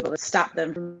to be able to stop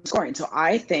them from scoring. So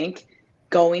I think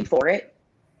going for it,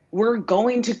 we're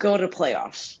going to go to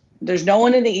playoffs. There's no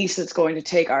one in the East that's going to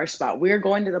take our spot. We're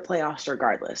going to the playoffs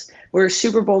regardless. We're a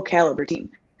Super Bowl caliber team.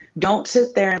 Don't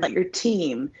sit there and let your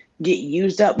team get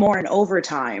used up more in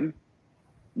overtime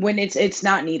when it's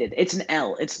not needed. It's an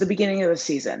L. It's the beginning of the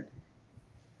season.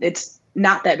 It's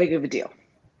not that big of a deal.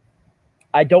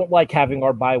 I don't like having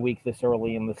our bye week this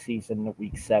early in the season,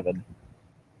 week 7.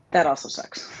 That also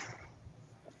sucks.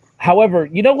 However,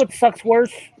 you know what sucks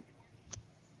worse?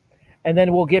 And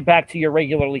then we'll get back to your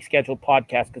regularly scheduled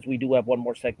podcast because we do have one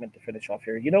more segment to finish off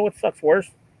here. You know what sucks worse?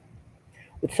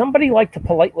 Would somebody like to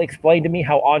politely explain to me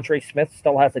how Andre Smith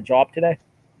still has a job today?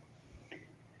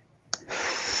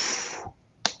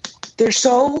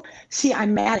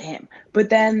 I'm mad at him.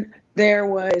 But then there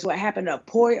was what happened to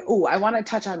Poyer. Oh, I want to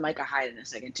touch on Micah Hyde in a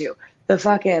second too.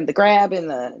 The grab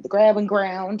and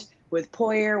ground with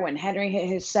Poyer when Henry hit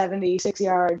his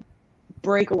 76-yard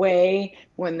breakaway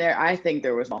I think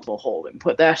there was multiple holding,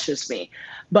 but that's just me.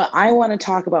 But I want to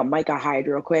talk about Micah Hyde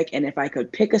real quick, and if I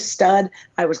could pick a stud,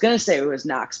 I was going to say it was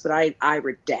Knox, but I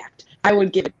redact. I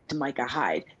would give it to Micah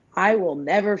Hyde. I will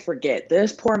never forget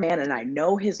this poor man, and I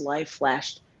know his life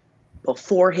flashed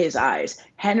before his eyes.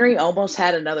 Henry almost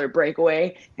had another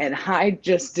breakaway, and Hyde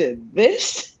just did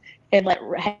this and let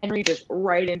Henry just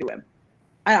right into him.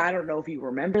 I don't know if you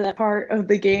remember that part of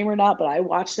the game or not, but I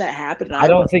watched that happen. And I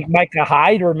don't think Micah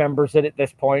Hyde remembers it at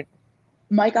this point.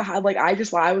 Micah Hyde,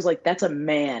 I was like, that's a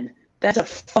man. That's a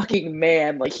fucking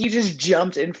man. Like, he just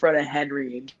jumped in front of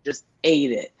Henry and just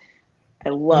ate it. I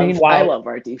love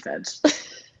our defense.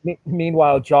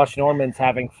 Meanwhile, Josh Norman's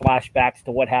having flashbacks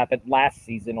to what happened last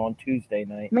season on Tuesday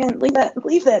night. Man, leave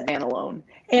that man alone.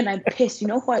 And I'm pissed. You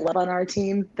know who I love on our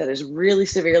team that is really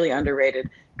severely underrated?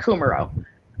 Kumaro.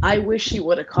 I wish he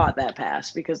would have caught that pass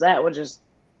because that would just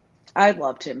 – I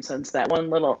loved him since that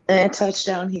one little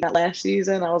touchdown he got last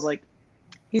season. I was like,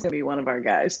 he's going to be one of our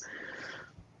guys.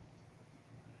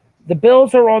 The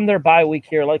Bills are on their bye week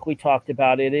here, like we talked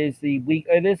about. It is a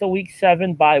week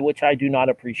 7 bye, which I do not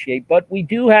appreciate. But we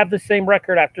do have the same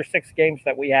record after 6 games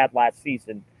that we had last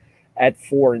season at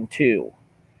 4-2.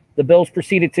 The Bills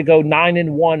proceeded to go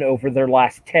 9-1 over their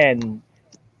last 10,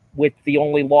 with the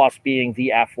only loss being the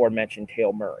aforementioned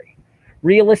Hail Murray.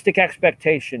 Realistic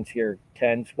expectations here,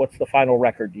 Tens. What's the final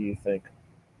record, do you think?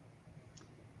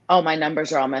 Oh, my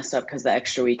numbers are all messed up because the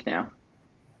extra week now.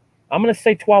 I'm going to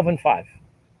say 12-5.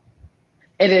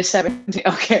 It is 17.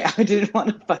 Okay, I didn't want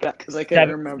to fuck up because I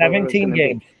couldn't remember. 17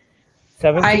 games.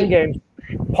 17 games.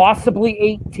 Possibly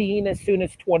 18 as soon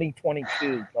as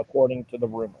 2022, according to the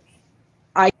rumors.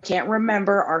 I can't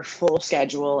remember our full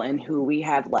schedule and who we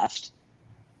have left.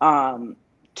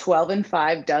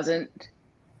 12-5 doesn't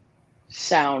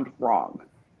sound wrong.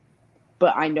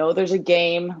 But I know there's a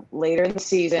game later in the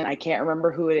season. I can't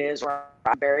remember who it is. Where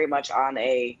I'm very much on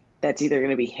that's either going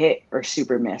to be hit or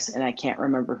super miss, and I can't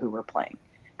remember who we're playing.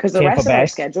 Because the rest of our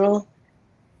schedule,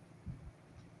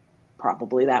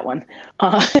 probably that one.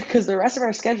 Because the rest of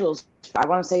our schedule is, I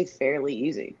want to say, fairly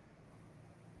easy.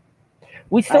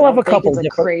 We still have a couple. It's a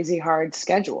crazy hard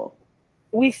schedule.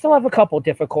 We still have a couple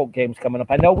difficult games coming up.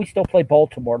 I know we still play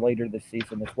Baltimore later this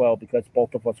season as well because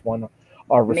both of us won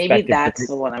our respective. Maybe that's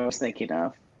the one I was thinking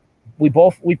of. We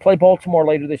play Baltimore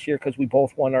later this year because we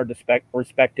both won our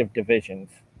respective divisions.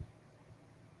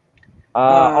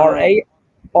 Our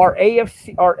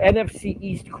NFC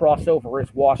East crossover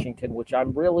is Washington, which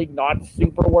I'm really not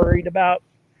super worried about,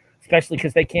 especially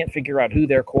because they can't figure out who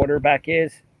their quarterback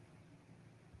is.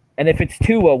 And if it's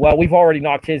Tua, well, we've already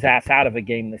knocked his ass out of a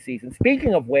game this season.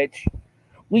 Speaking of which,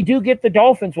 we do get the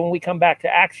Dolphins when we come back to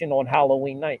action on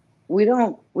Halloween night. We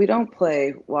don't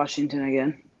play Washington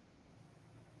again.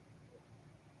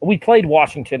 We played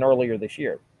Washington earlier this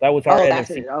year. That was our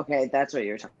NFC. Okay, that's what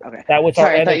you're talking. Okay, that was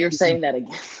sorry. Our I thought NFC. you were saying that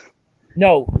again.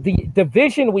 No, the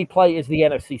division we play is the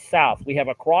NFC South. We have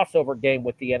a crossover game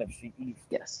with the NFC East.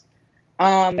 Yes,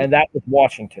 and that was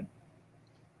Washington.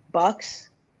 Bucks,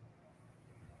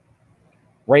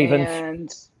 Ravens, and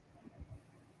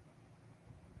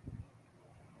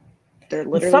they're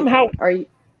literally somehow.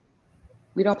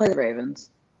 We don't play the Ravens.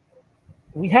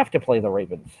 We have to play the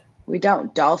Ravens. We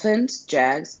don't. Dolphins,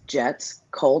 Jags, Jets,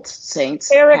 Colts, Saints,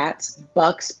 Pats,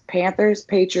 Bucks, Panthers,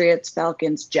 Patriots,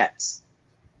 Falcons, Jets.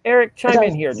 Eric, chime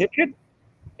in here.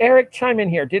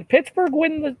 Did Pittsburgh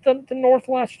win the North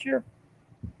last year?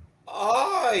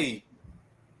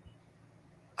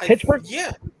 Pittsburgh?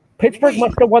 Yeah. Pittsburgh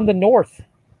must have won the North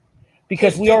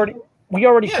because we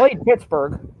already played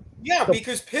Pittsburgh. Yeah,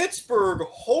 because Pittsburgh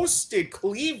hosted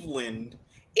Cleveland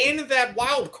in that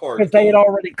wild card because they had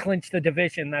already clinched the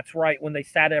division. That's right, when they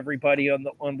sat everybody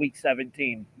on week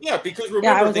 17. Yeah, because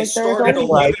remember they started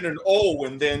 11-0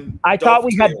 and then I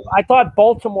thought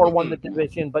Baltimore won the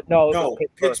division, but no,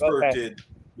 Pittsburgh okay. did.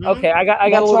 Mm-hmm. Okay, I got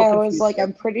That's a little why I confused. was like,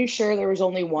 I'm pretty sure there was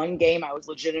only one game I was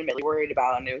legitimately worried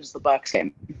about, and it was the Bucks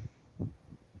game.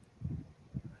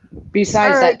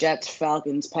 Besides that, Jets,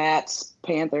 Falcons, Pats,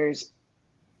 Panthers.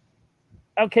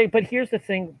 Okay, but here's the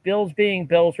thing. Bills being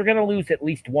Bills, we're going to lose at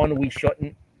least one we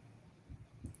shouldn't.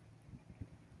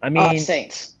 I mean...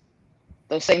 Saints.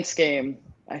 The Saints game,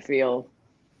 I feel.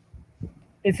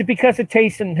 Is it because of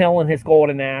Taysom Hill and his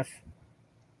golden ass?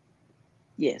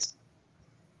 Yes.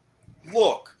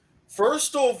 Look,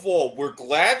 first of all, we're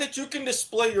glad that you can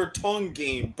display your tongue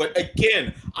game, but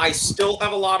again, I still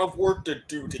have a lot of work to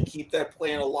do to keep that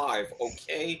plan alive,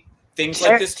 okay? Things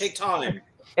like this take time.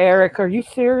 Eric, are you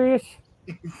serious?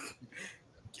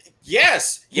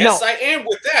 Yes, I am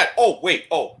with that. Oh, wait.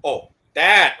 Oh,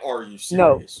 that are you serious?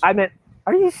 No, I meant,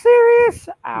 are you serious?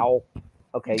 Ow.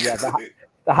 Okay, yeah,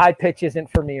 the high pitch isn't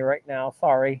for me right now.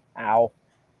 Sorry. Ow.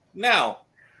 Now,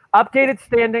 updated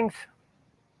standings.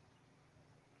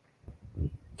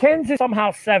 Ken's is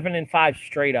somehow 7-5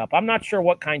 straight up. I'm not sure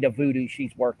what kind of voodoo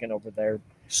she's working over there.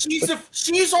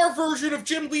 She's our version of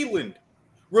Jim Leland.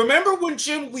 Remember when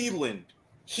Jim Leland,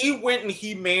 he went and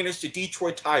he managed the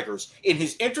Detroit Tigers. In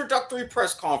his introductory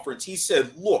press conference, he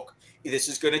said, look, this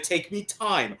is going to take me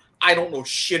time. I don't know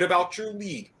shit about your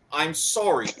league. I'm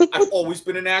sorry. I've always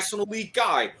been a National League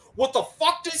guy. What the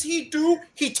fuck does he do?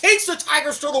 He takes the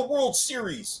Tigers to the World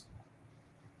Series.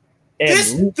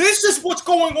 This is what's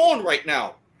going on right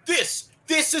now. This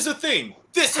is a thing.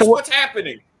 This is what's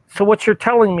happening. So what you're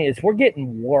telling me is we're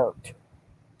getting worked.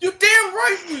 You're damn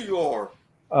right we are.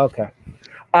 Okay.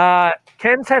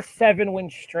 Ken's has 7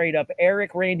 wins straight up.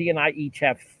 Eric, Randy, and I each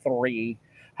have 3.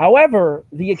 However,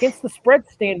 the against the spread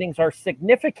standings are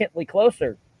significantly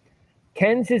closer.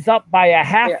 Ken's is up by a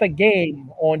half a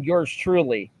game on yours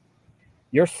truly.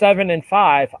 You're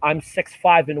 7-5. I'm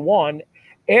 6-5-1.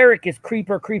 Eric is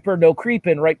creeper, no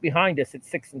creeping right behind us at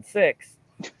 6-6.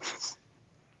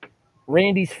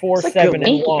 Randy's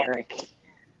 4-7-1. Eric.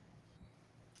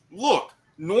 Look,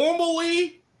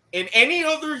 normally in any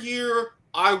other year,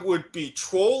 I would be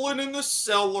trolling in the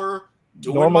cellar,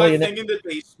 doing my thing in the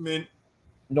basement.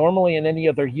 Normally in any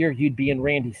other year, you'd be in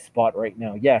Randy's spot right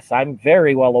now. Yes, I'm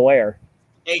very well aware.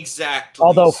 Exactly.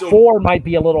 Although So 4 might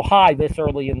be a little high this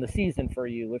early in the season for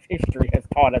you, if history has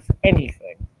taught us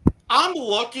anything. I'm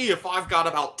lucky if I've got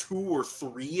about 2 or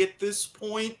 3 at this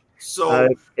point. So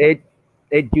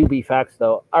It do be facts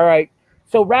though. All right.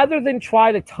 So rather than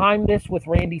try to time this with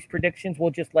Randy's predictions,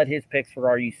 we'll just let his picks for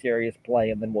Are You Serious play,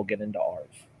 and then we'll get into ours.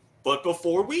 but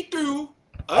before we do,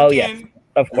 Oh, yes, again,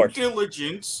 of due course.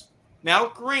 diligence. Now,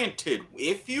 granted,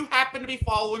 if you happen to be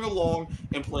following along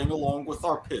and playing along with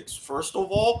our picks, first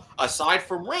of all, aside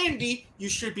from Randy, you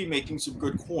should be making some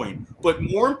good coin. But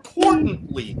more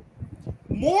importantly,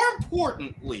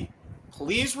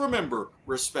 please remember,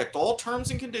 respect all terms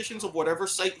and conditions of whatever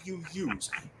site you use.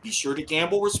 Be sure to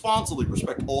gamble responsibly.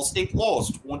 Respect all state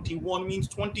laws. 21 means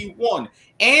 21.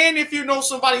 And if you know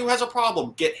somebody who has a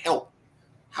problem, get help.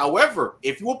 However,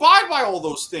 if you abide by all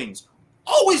those things,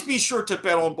 always be sure to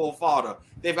bet on Bovada.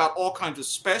 They've got all kinds of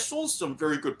specials, some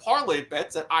very good parlay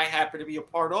bets that I happen to be a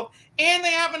part of, and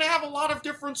they happen to have a lot of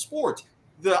different sports.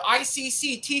 The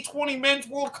ICC T20 Men's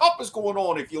World Cup is going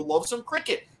on. If you love some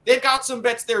cricket, they've got some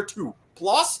bets there too.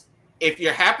 Plus, if you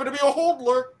happen to be a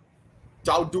hodler,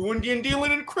 doing and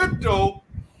dealing in crypto,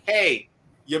 hey,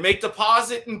 you make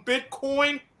deposit in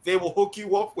Bitcoin, they will hook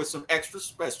you up with some extra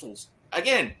specials.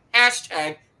 Again,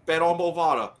 hashtag bet on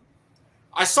Bovada.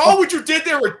 I saw what you did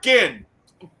there again.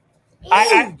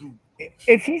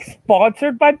 Is he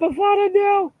sponsored by Bovada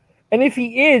now? And if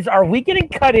he is, are we getting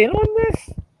cut in on this?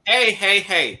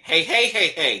 Hey.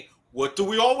 What do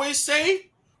we always say?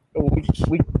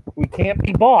 We can't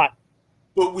be bought.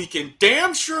 But we can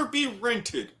damn sure be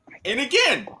rented. And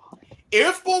again,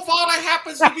 if Bovada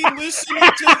happens to be listening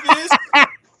to this,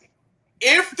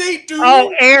 if they do...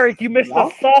 Oh, Eric, you missed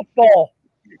a softball.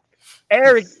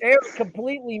 Eric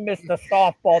completely missed a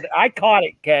softball. I caught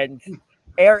it, Ken.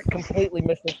 Eric completely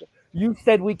missed it. You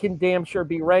said we can damn sure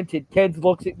be rented. Ken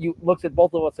looks at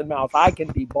both of us and mouths. I can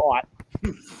be bought.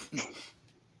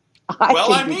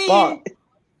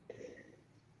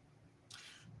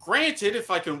 Granted,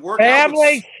 if I can work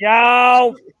Family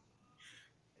show.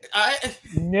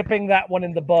 Nipping that one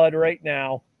in the bud right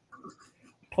now.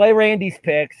 Play Randy's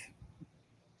picks.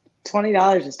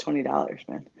 $20 is $20,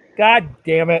 man. God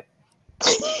damn it.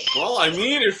 Well, I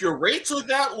mean, if your rates are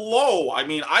that low, I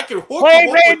mean, I can hook Play you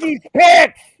up Randy's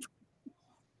picks.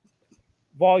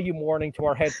 Volume warning to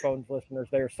our headphones listeners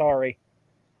there. Sorry.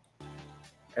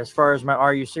 As far as my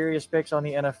Are You Serious picks on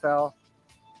the NFL,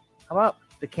 how about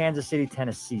the Kansas City,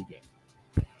 Tennessee game?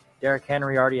 Derrick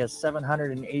Henry already has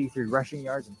 783 rushing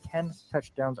yards and 10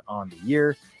 touchdowns on the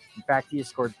year. In fact, he has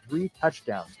scored 3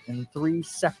 touchdowns in 3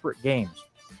 separate games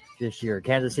this year.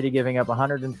 Kansas City giving up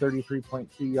 133.2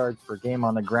 yards per game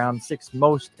on the ground, 6th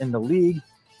most in the league.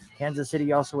 Kansas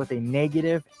City also with a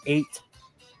 -8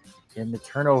 in the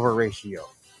turnover ratio.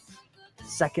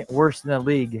 2nd worst in the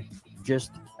league,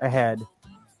 just ahead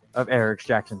of Eric's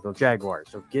Jacksonville Jaguars.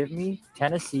 So give me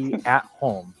Tennessee at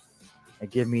home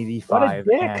and give me the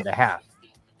 5.5. As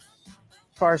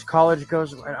far as college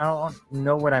goes, I don't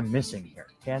know what I'm missing here.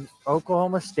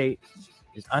 Oklahoma State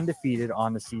is undefeated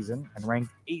on the season and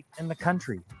ranked 8th in the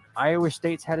country. Iowa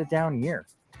State's had a down year.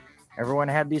 Everyone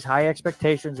had these high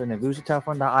expectations, and they lose a tough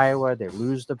one to Iowa. They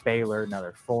lose to Baylor. Now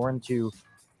they're 4-2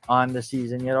 on the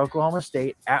season. Yet Oklahoma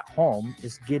State at home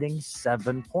is getting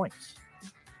 7 points.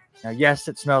 Now, yes,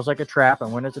 it smells like a trap,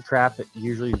 and when it's a trap,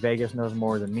 usually Vegas knows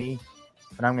more than me,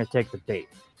 but I'm going to take the bait.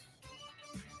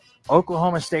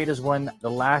 Oklahoma State has won the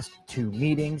last 2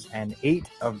 meetings and 8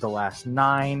 of the last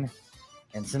 9,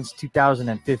 and since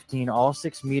 2015, all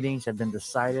 6 meetings have been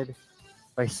decided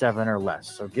by 7 or less.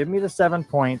 So give me the 7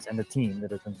 points and the team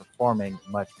that has been performing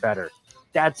much better.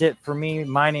 That's it for me.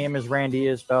 My name is Randy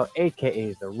Isbell,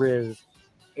 a.k.a. The Riz,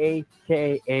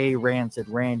 a.k.a. Rancid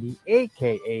Randy,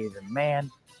 a.k.a. the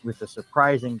man with a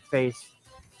surprising face.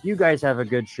 You guys have a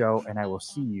good show, and I will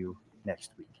see you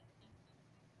next week.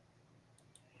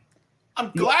 I'm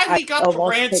glad we got the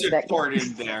Rancid part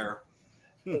in there.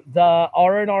 The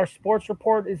R&R Sports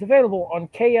Report is available on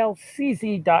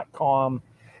klcz.com,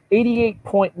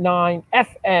 88.9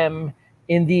 FM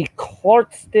in the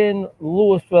Clarkston,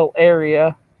 Louisville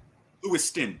area.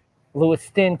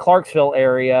 Lewiston, Clarksville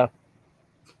area.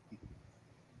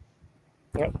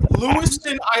 Yep.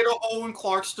 Lewiston, Idaho, and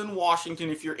Clarkston, Washington,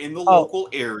 if you're in the local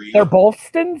area. They're both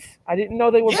Stins? I didn't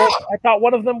know they were both. I thought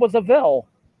one of them was a Ville.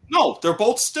 No, they're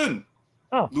both Stin.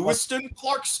 Oh, Lewiston,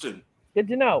 Clarkston. Good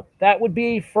to know. That would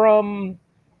be from,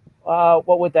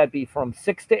 what would that be? From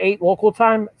 6 to 8 local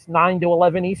time? It's 9 to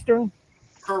 11 Eastern?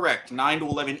 Correct. 9 to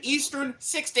 11 Eastern,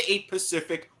 6 to 8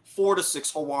 Pacific, 4 to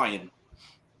 6 Hawaiian.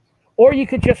 Or you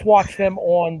could just watch them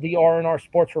on the R&R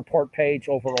Sports Report page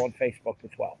over on Facebook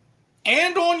as well.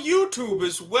 And on YouTube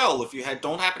as well, if you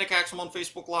don't happen to catch them on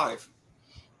Facebook Live.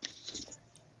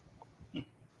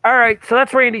 All right, so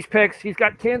that's Randy's picks. He's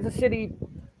got Tennessee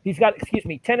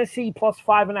plus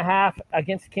 5.5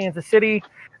 against Kansas City.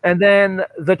 And then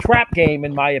the trap game,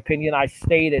 in my opinion, I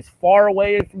stayed as far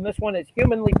away from this one as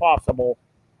humanly possible,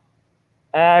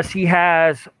 as he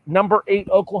has number 8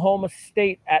 Oklahoma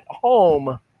State at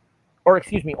home,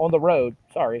 on the road.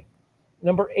 Sorry.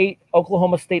 Number 8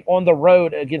 Oklahoma State on the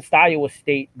road against Iowa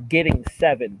State, getting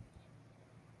 7.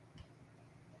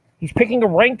 He's picking a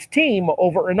ranked team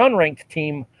over an unranked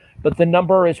team, but the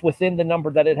number is within the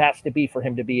number that it has to be for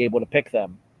him to be able to pick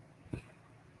them.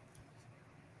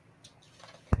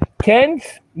 Ken,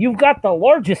 you've got the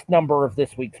largest number of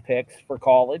this week's picks for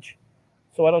college,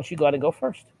 so why don't you go ahead and go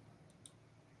first?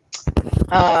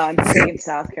 I'm taking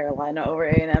South Carolina over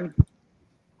A&M.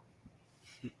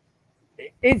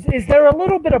 Is there a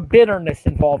little bit of bitterness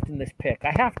involved in this pick?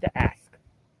 I have to ask.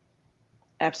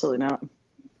 Absolutely not.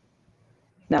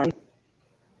 None.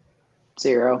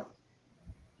 0.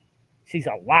 She's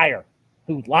a liar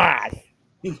who lies.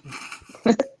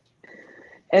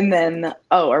 And then,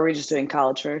 are we just doing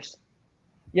college first?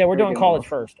 Yeah, we're doing college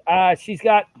first. She's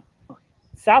got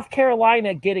South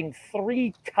Carolina getting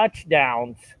 3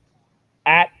 touchdowns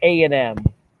at A&M,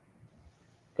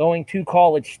 going to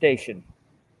College Station.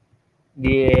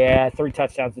 Yeah, 3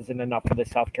 touchdowns isn't enough for the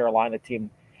South Carolina team.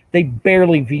 They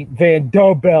barely beat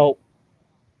Vanderbilt.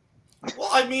 Well,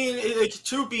 I mean,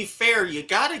 to be fair, you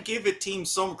got to give a team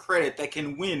some credit that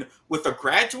can win with a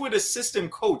graduate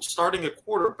assistant coach starting a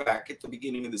quarterback at the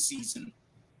beginning of the season.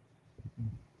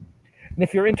 And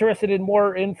if you're interested in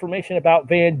more information about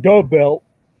Vanderbilt,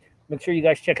 make sure you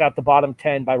guys check out The Bottom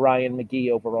 10 by Ryan McGee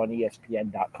over on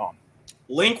ESPN.com.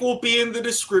 Link will be in the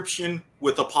description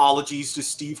with apologies to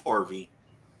Steve Harvey.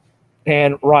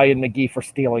 And Ryan McGee for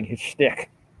stealing his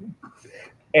shtick.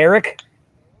 Eric?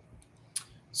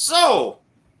 So,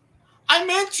 I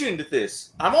mentioned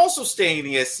this. I'm also staying in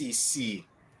the SEC.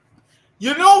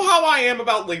 You know how I am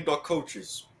about lame duck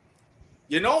coaches.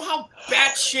 You know how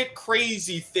batshit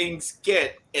crazy things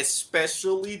get,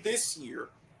 especially this year.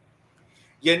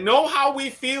 You know how we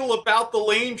feel about the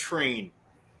lane train.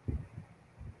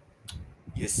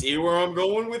 You see where I'm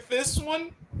going with this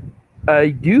one? I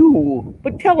do,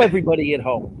 but tell everybody at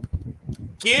home.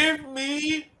 Give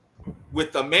me,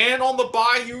 with the man on the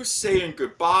bayou saying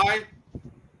goodbye,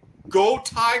 go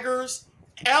Tigers,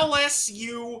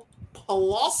 LSU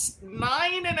plus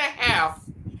 9.5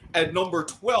 at number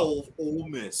 12, Ole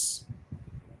Miss.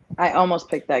 I almost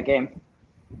picked that game.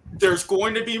 There's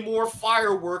going to be more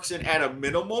fireworks, and at a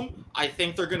minimum, I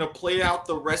think they're going to play out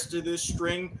the rest of this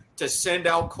string to send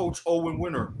out Coach Owen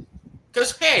Winter.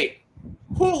 Because, hey,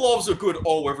 who loves a good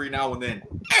O every now and then?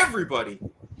 Everybody.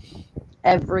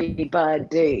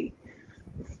 Everybody.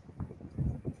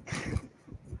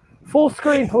 Full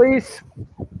screen, please.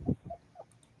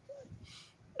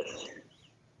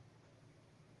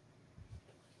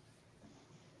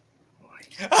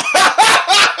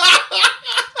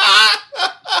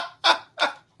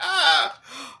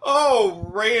 Oh,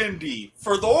 Randy.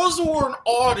 For those who are in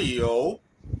audio,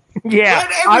 yeah,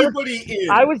 let everybody in.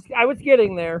 I was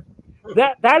getting there.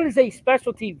 That is a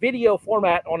specialty video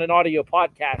format on an audio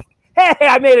podcast. Hey,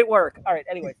 I made it work. All right,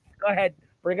 anyway, go ahead.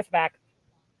 Bring us back.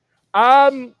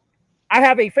 I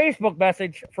have a Facebook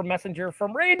message from Messenger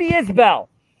from Randy Isbell,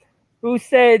 who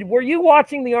said, "Were you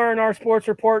watching the R&R Sports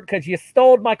Report because you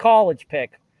stole my college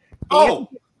pick?"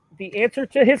 The answer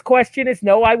to his question is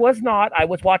no, I was not. I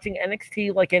was watching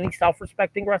NXT like any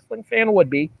self-respecting wrestling fan would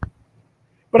be.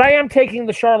 But I am taking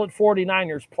the Charlotte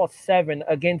 49ers plus 7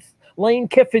 against Lane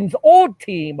Kiffin's old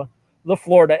team, the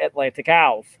Florida Atlantic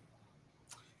Owls.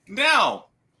 Now,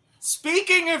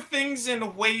 speaking of things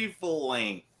in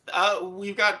wavelength,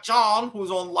 we've got John, who's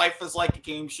on Life is Like a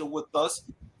Game Show with us.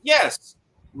 Yes,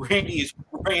 Randy is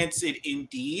rancid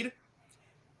indeed.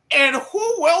 And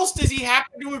who else does he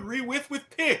happen to agree with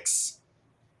picks?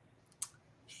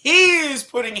 He is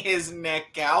putting his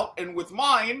neck out, and with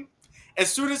mine, as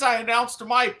soon as I announced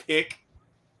my pick,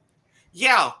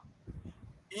 yeah,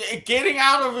 getting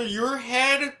out of your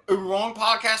head, a wrong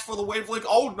podcast for the wavelength.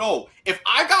 Oh no, if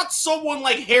I got someone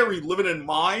like Harry living in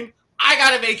mine, I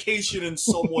got a vacation in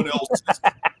someone else's.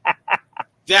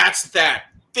 That's that.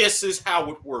 This is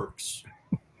how it works.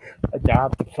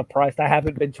 I'm surprised I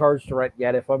haven't been charged to rent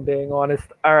yet, if I'm being honest.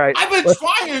 All right. I've been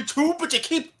trying to, but you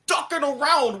keep ducking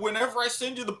around whenever I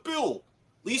send you the bill.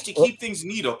 At least you keep things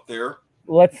neat up there.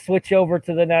 Let's switch over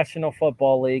to the National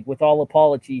Football League. With all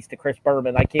apologies to Chris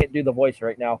Berman, I can't do the voice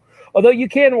right now. Although you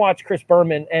can watch Chris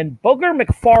Berman and Booger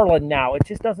McFarland now. It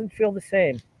just doesn't feel the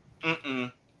same.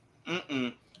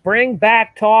 Bring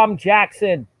back Tom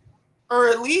Jackson. Or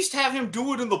at least have him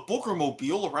do it in the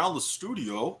Booker-mobile around the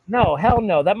studio. No, hell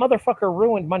no. That motherfucker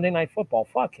ruined Monday Night Football.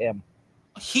 Fuck him.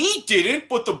 He didn't,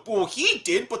 but the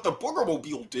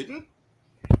Booker-mobile didn't.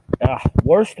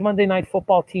 Worst Monday Night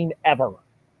Football team ever.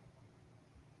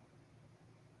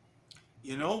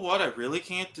 You know what? I really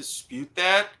can't dispute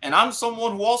that. And I'm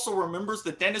someone who also remembers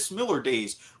the Dennis Miller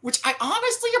days, which I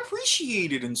honestly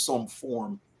appreciated in some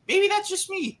form. Maybe that's just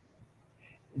me.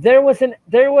 There was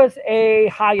a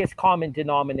highest common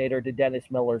denominator to Dennis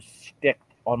Miller's shtick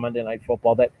on Monday Night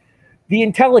Football that the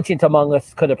intelligent among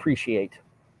us could appreciate.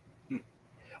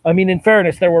 I mean, in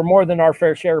fairness, there were more than our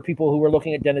fair share of people who were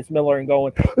looking at Dennis Miller and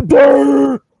going,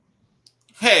 "Brr!"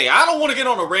 Hey, I don't want to get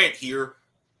on a rant here,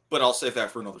 but I'll save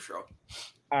that for another show.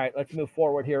 All right, let's move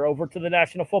forward here over to the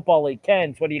National Football League.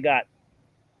 Kens, what do you got?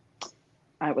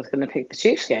 I was going to pick the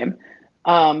Chiefs game,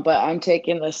 but I'm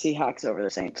taking the Seahawks over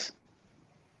the Saints.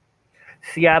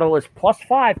 Seattle is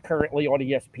 +5 currently on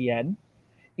ESPN.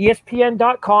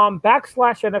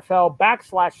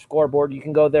 ESPN.com/NFL/scoreboard. You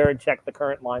can go there and check the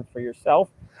current lines for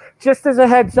yourself. Just as a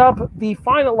heads up, the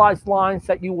finalized lines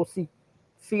that you will see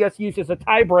us use as a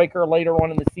tiebreaker later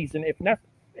on in the season, if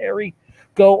necessary,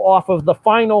 go off of the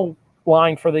final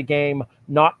line for the game,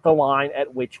 not the line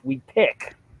at which we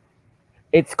pick.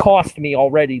 It's cost me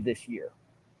already this year.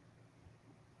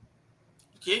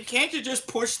 Can't you just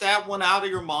push that one out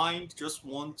of your mind just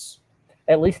once?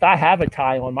 At least I have a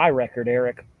tie on my record,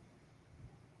 Eric.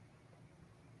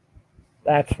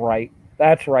 That's right.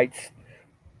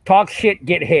 Talk shit,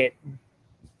 get hit.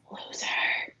 Loser.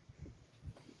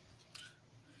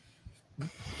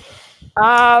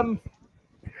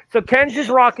 So Ken's is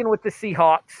rocking with the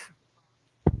Seahawks.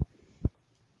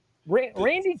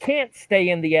 Randy can't stay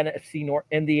in the NFC North,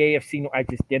 in the AFC North. I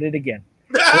just did it again.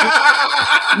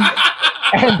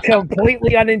 And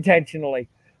completely unintentionally.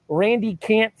 Randy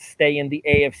can't stay in the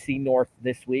AFC North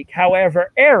this week.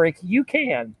 However, Eric, you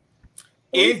can.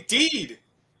 Indeed.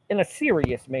 In a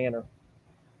serious manner.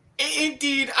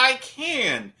 Indeed, I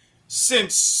can.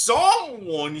 Since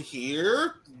someone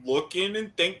here looking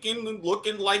and thinking and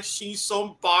looking like she's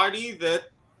somebody that,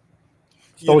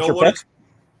 you know what?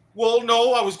 Well,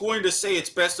 no, I was going to say it's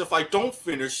best if I don't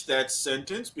finish that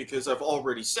sentence because I've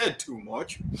already said too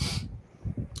much.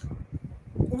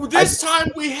 This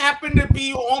time we happen to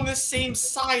be on the same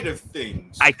side of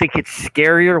things. I think it's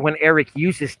scarier when Eric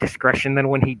uses discretion than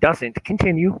when he doesn't.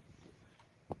 Continue.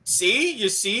 You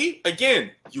see?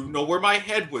 Again, you know where my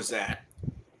head was at.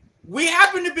 We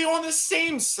happen to be on the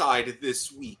same side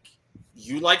this week.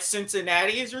 You like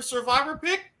Cincinnati as your survivor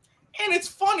pick? And it's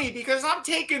funny because I'm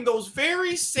taking those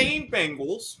very same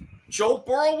Bengals, Joe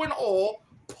Burrow and all,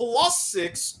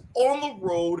 +6 on the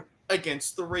road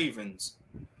against the Ravens.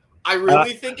 I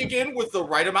really think, again, with the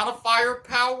right amount of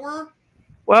firepower,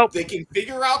 well, they can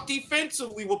figure out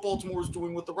defensively what Baltimore's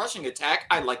doing with the rushing attack.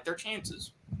 I like their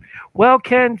chances. Well,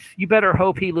 Ken, you better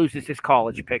hope he loses his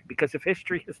college pick because if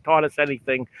history has taught us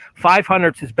anything,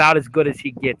 500's is about as good as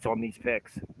he gets on these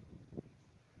picks.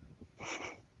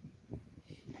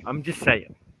 I'm just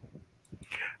saying.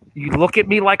 You look at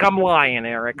me like I'm lying,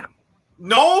 Eric.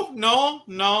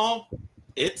 No.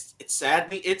 It's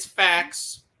sadly, it's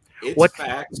facts. It's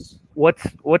facts. What's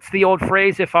the old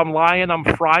phrase? If I'm lying, I'm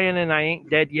frying and I ain't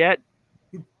dead yet.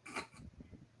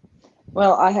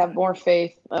 Well, I have more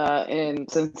faith in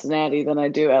Cincinnati than I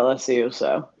do LSU,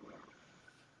 so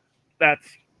that's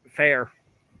fair.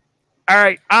 All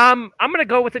right, I'm going to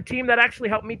go with a team that actually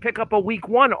helped me pick up a Week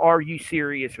 1 Are You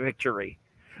Serious victory.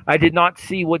 I did not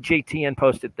see what JTN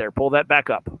posted there. Pull that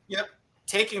back up. Yep,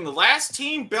 taking the last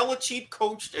team Belichick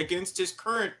coached against his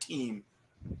current team.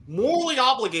 Morally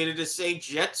obligated to say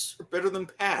Jets are better than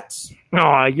Pats.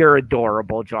 Oh, you're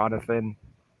adorable, Jonathan.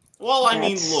 Well, I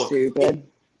mean, look. Stupid.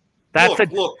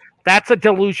 That's a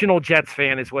delusional Jets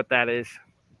fan is what that is.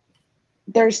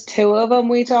 There's 2 of them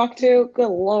we talk to? Good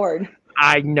Lord.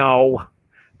 I know.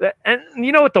 And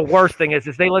you know what the worst thing is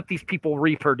they let these people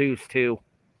reproduce too.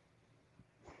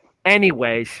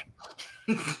 Anyways.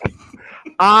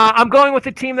 I'm going with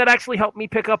the team that actually helped me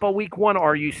pick up a Week 1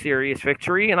 Are You Serious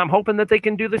victory, and I'm hoping that they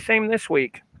can do the same this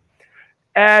week.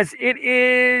 As it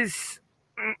is,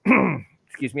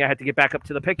 excuse me, I had to get back up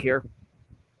to the pick here.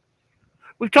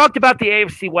 We've talked about the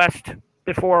AFC West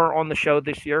before on the show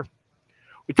this year.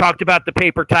 We talked about the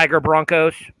Paper Tiger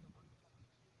Broncos.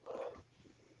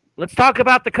 Let's talk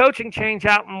about the coaching change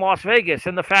out in Las Vegas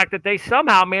and the fact that they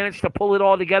somehow managed to pull it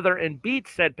all together and beat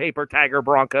said Paper Tiger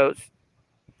Broncos.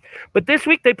 But this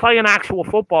week they play an actual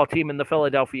football team in the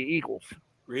Philadelphia Eagles.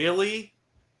 Really?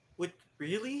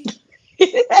 Really?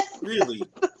 Really?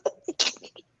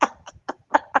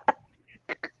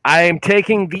 I am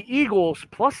taking the Eagles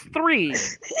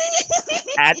 +3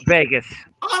 at Vegas.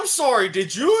 I'm sorry,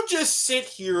 did you just sit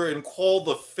here and call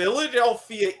the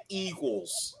Philadelphia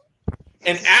Eagles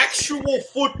an actual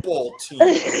football team?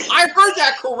 I heard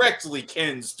that correctly,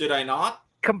 Kens, did I not?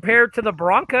 Compared to the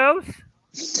Broncos?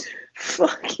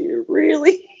 Fuck you,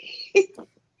 really?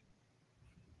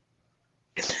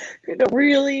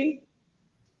 Really?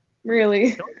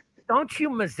 Really? Don't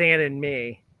you Mazan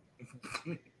me.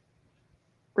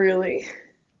 Really?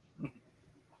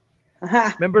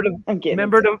 Aha. Remember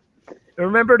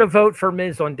to vote for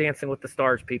Miz on Dancing with the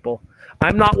Stars, people.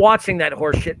 I'm not watching that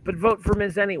horseshit, but vote for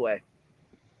Miz anyway.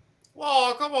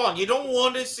 Oh, come on. You don't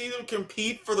want to see them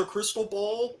compete for the crystal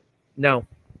ball? No,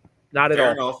 not at all.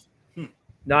 Fair enough.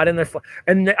 Not in this.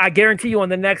 And I guarantee you on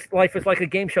the next Life is Like a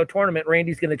Game Show tournament,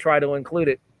 Randy's going to try to include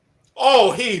it.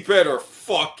 Oh, he better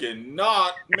fucking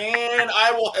not, man.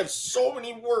 I will have so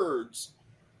many words.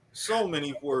 So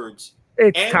many words.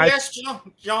 It's And time. yes,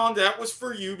 John, that was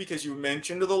for you because you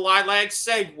mentioned the lilac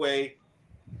segue.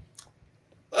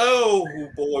 Oh,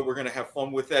 boy, we're going to have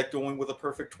fun with that going with a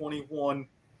perfect 21.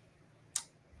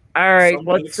 All right,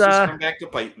 Let's just come back to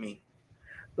bite me.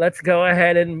 Let's go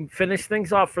ahead and finish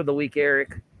things off for the week,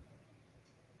 Eric.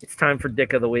 It's time for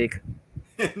Dick of the Week.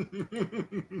 You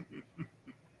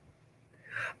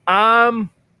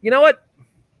know what?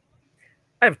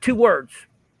 I have 2 words.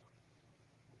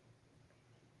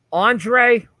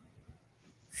 Andre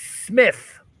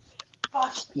Smith.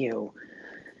 Fuck you.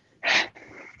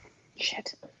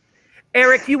 Shit.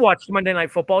 Eric, you watched Monday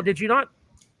Night Football, did you not?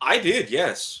 I did,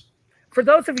 yes. For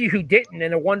those of you who didn't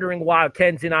and are wondering why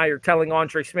Kenzie and I are telling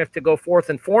Andre Smith to go forth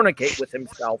and fornicate with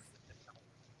himself,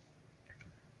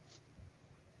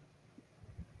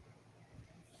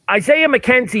 Isaiah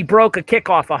McKenzie broke a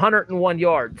kickoff 101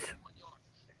 yards.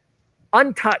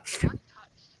 Untouched.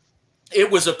 It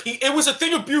was a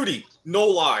thing of beauty, no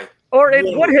lie. Or it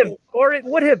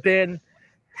would have been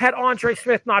had Andre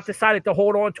Smith not decided to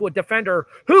hold on to a defender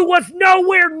who was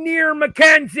nowhere near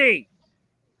McKenzie.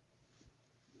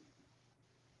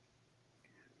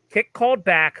 Kick called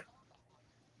back.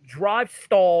 Drive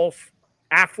stalls.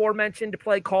 Aforementioned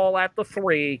play call at the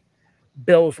 3.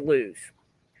 Bills lose.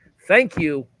 Thank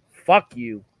you. Fuck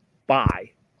you.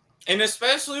 Bye. And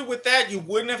especially with that, you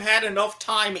wouldn't have had enough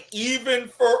time even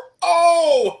for,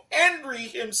 Henry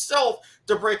himself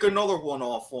to break another one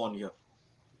off on you.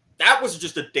 That was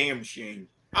just a damn shame.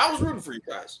 I was rooting for you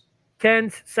guys.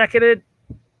 Ken's seconded.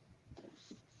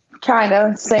 Kind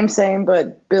of. Same,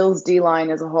 but Bill's D-line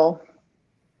as a whole.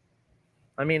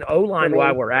 I mean, O-line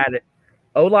while we're at it.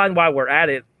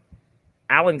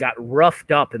 Allen got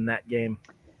roughed up in that game.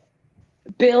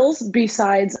 Bills,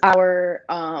 besides our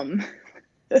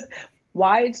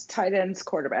wide tight ends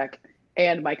quarterback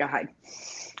and Micah Hyde.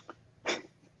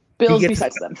 Bills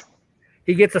besides them.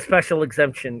 He gets a special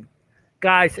exemption.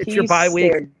 Guys, it's your bye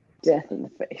week. Death in the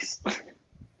face.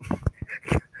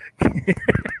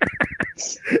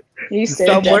 He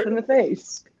stared death in the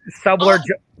face.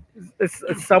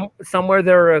 Somewhere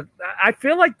there. I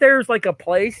feel like there's like a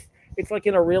place. It's like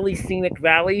in a really scenic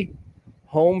valley,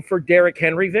 home for Derrick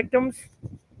Henry victims.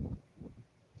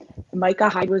 Micah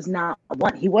Hyde was not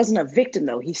one. He wasn't a victim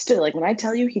though. He stood when I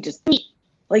tell you, he just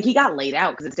he got laid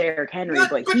out because it's Derrick Henry,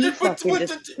 but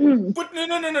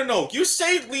no. You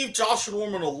say leave Josh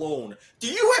Norman alone. Do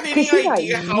you have any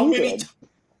idea how many?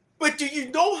 But do you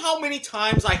know how many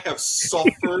times I have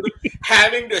suffered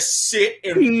having to sit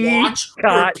and watch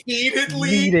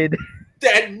repeatedly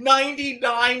that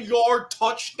 99-yard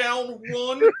touchdown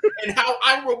run and how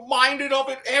I'm reminded of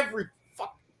it every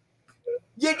fuck?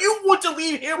 Yet you want to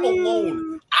leave him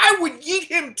alone. I would eat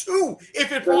him too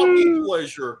if it brought me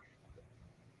pleasure.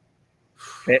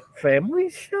 Family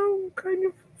show, kind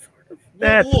of, sort of.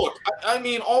 Well, look, I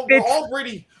mean,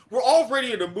 we're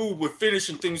already in the mood with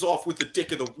finishing things off with the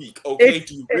Dick of the Week. Okay,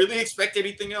 do you really expect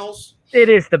anything else? It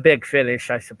is the big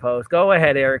finish, I suppose. Go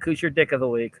ahead, Eric. Who's your Dick of the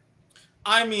Week?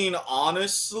 I mean,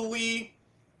 honestly,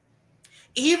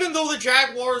 even though the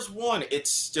Jaguars won,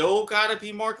 it's still got to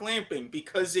be Mark Lamping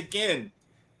because, again,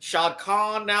 Shad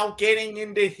Khan now getting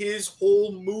into his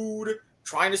whole mood,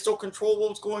 trying to still control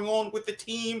what's going on with the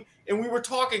team. And we were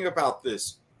talking about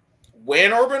this.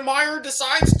 When Urban Meyer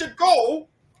decides to go,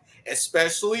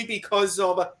 especially because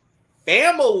of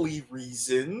family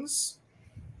reasons,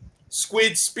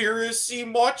 Squidspiracy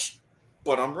much,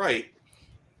 but I'm right.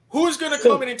 Who's going to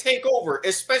come in and take over,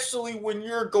 especially when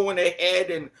you're going ahead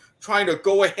and trying to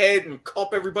go ahead and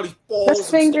cup everybody's balls? Let's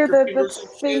finger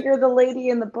the lady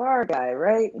in the bar guy,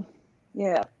 right?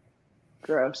 Yeah.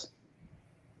 Gross.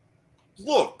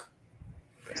 Look.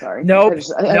 Sorry. Nope.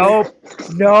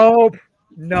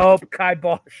 Nope,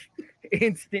 kibosh.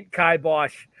 Instant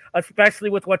kibosh.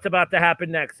 Especially with what's about to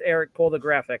happen next. Eric, pull the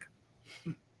graphic.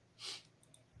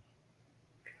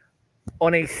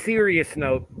 On a serious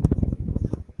note,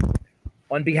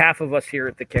 on behalf of us here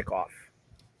at the Kickoff,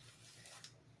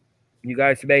 you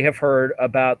guys may have heard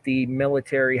about the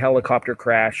military helicopter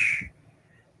crash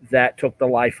that took the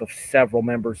life of several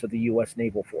members of the U.S.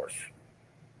 Naval Force.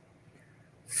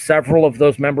 Several of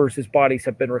those members' bodies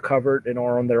have been recovered and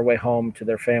are on their way home to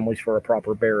their families for a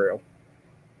proper burial.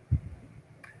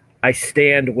 I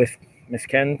stand with Miss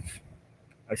Kens,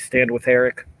 I stand with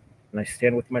Eric, and I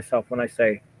stand with myself when I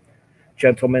say,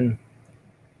 gentlemen,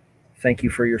 thank you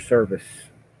for your service.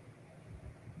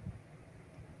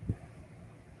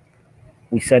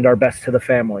 We send our best to the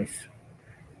families,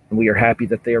 and we are happy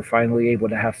that they are finally able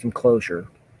to have some closure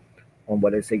on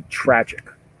what is a tragic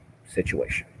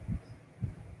situation.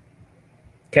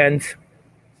 Kens,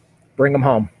 bring them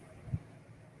home.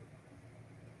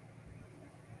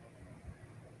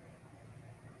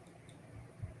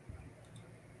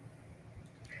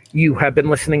 You have been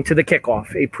listening to The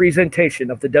Kickoff, a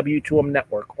presentation of the W2M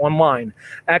Network online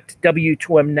at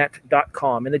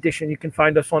W2Mnet.com. In addition, you can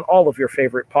find us on all of your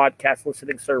favorite podcast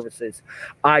listening services,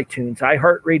 iTunes,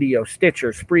 iHeartRadio,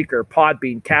 Stitcher, Spreaker,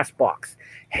 Podbean, CastBox.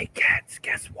 Hey, cats,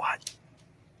 guess what?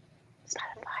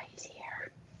 Spotify is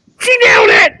here. She nailed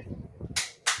it!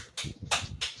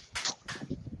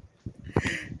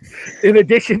 In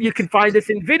addition, you can find us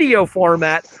in video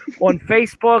format on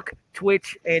Facebook,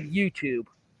 Twitch, and YouTube,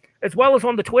 as well as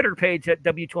on the Twitter page at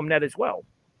W2Mnet as well.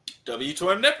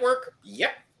 W2M Network.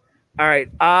 Yep. All right.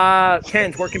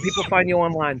 Kens, where can people find you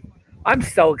online? I'm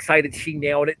so excited she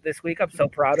nailed it this week. I'm so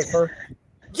proud of her.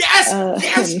 Yes,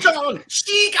 yes, John.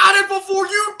 She got it before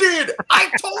you did. I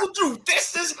told you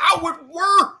this is how it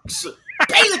works.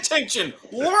 Pay attention.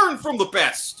 Learn from the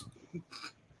best.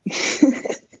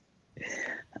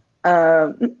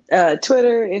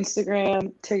 Twitter,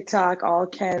 Instagram, TikTok, all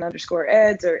Ken_Eds or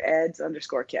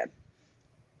Eds_Ken.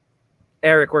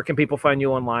 Eric, where can people find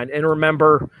you online? And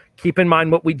remember, keep in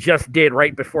mind what we just did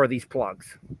right before these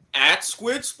plugs. At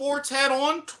Squid Sports Head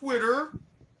on Twitter.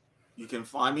 You can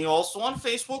find me also on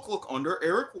Facebook. Look under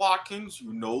Eric Watkins.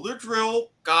 You know the drill.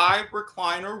 Guy,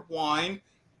 recliner, wine.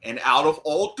 And out of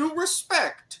all due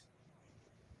respect,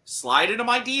 slide into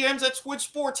my DMs at Squid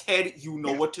Sports Head. You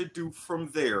know what to do from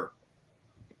there.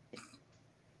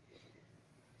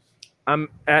 I'm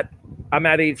at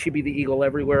HEB the Eagle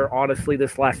everywhere. Honestly,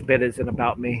 this last bit isn't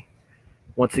about me.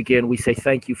 Once again, we say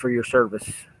thank you for your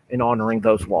service in honoring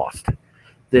those lost.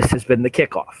 This has been The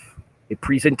Kickoff, a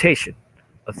presentation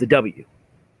of the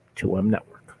W2M Network.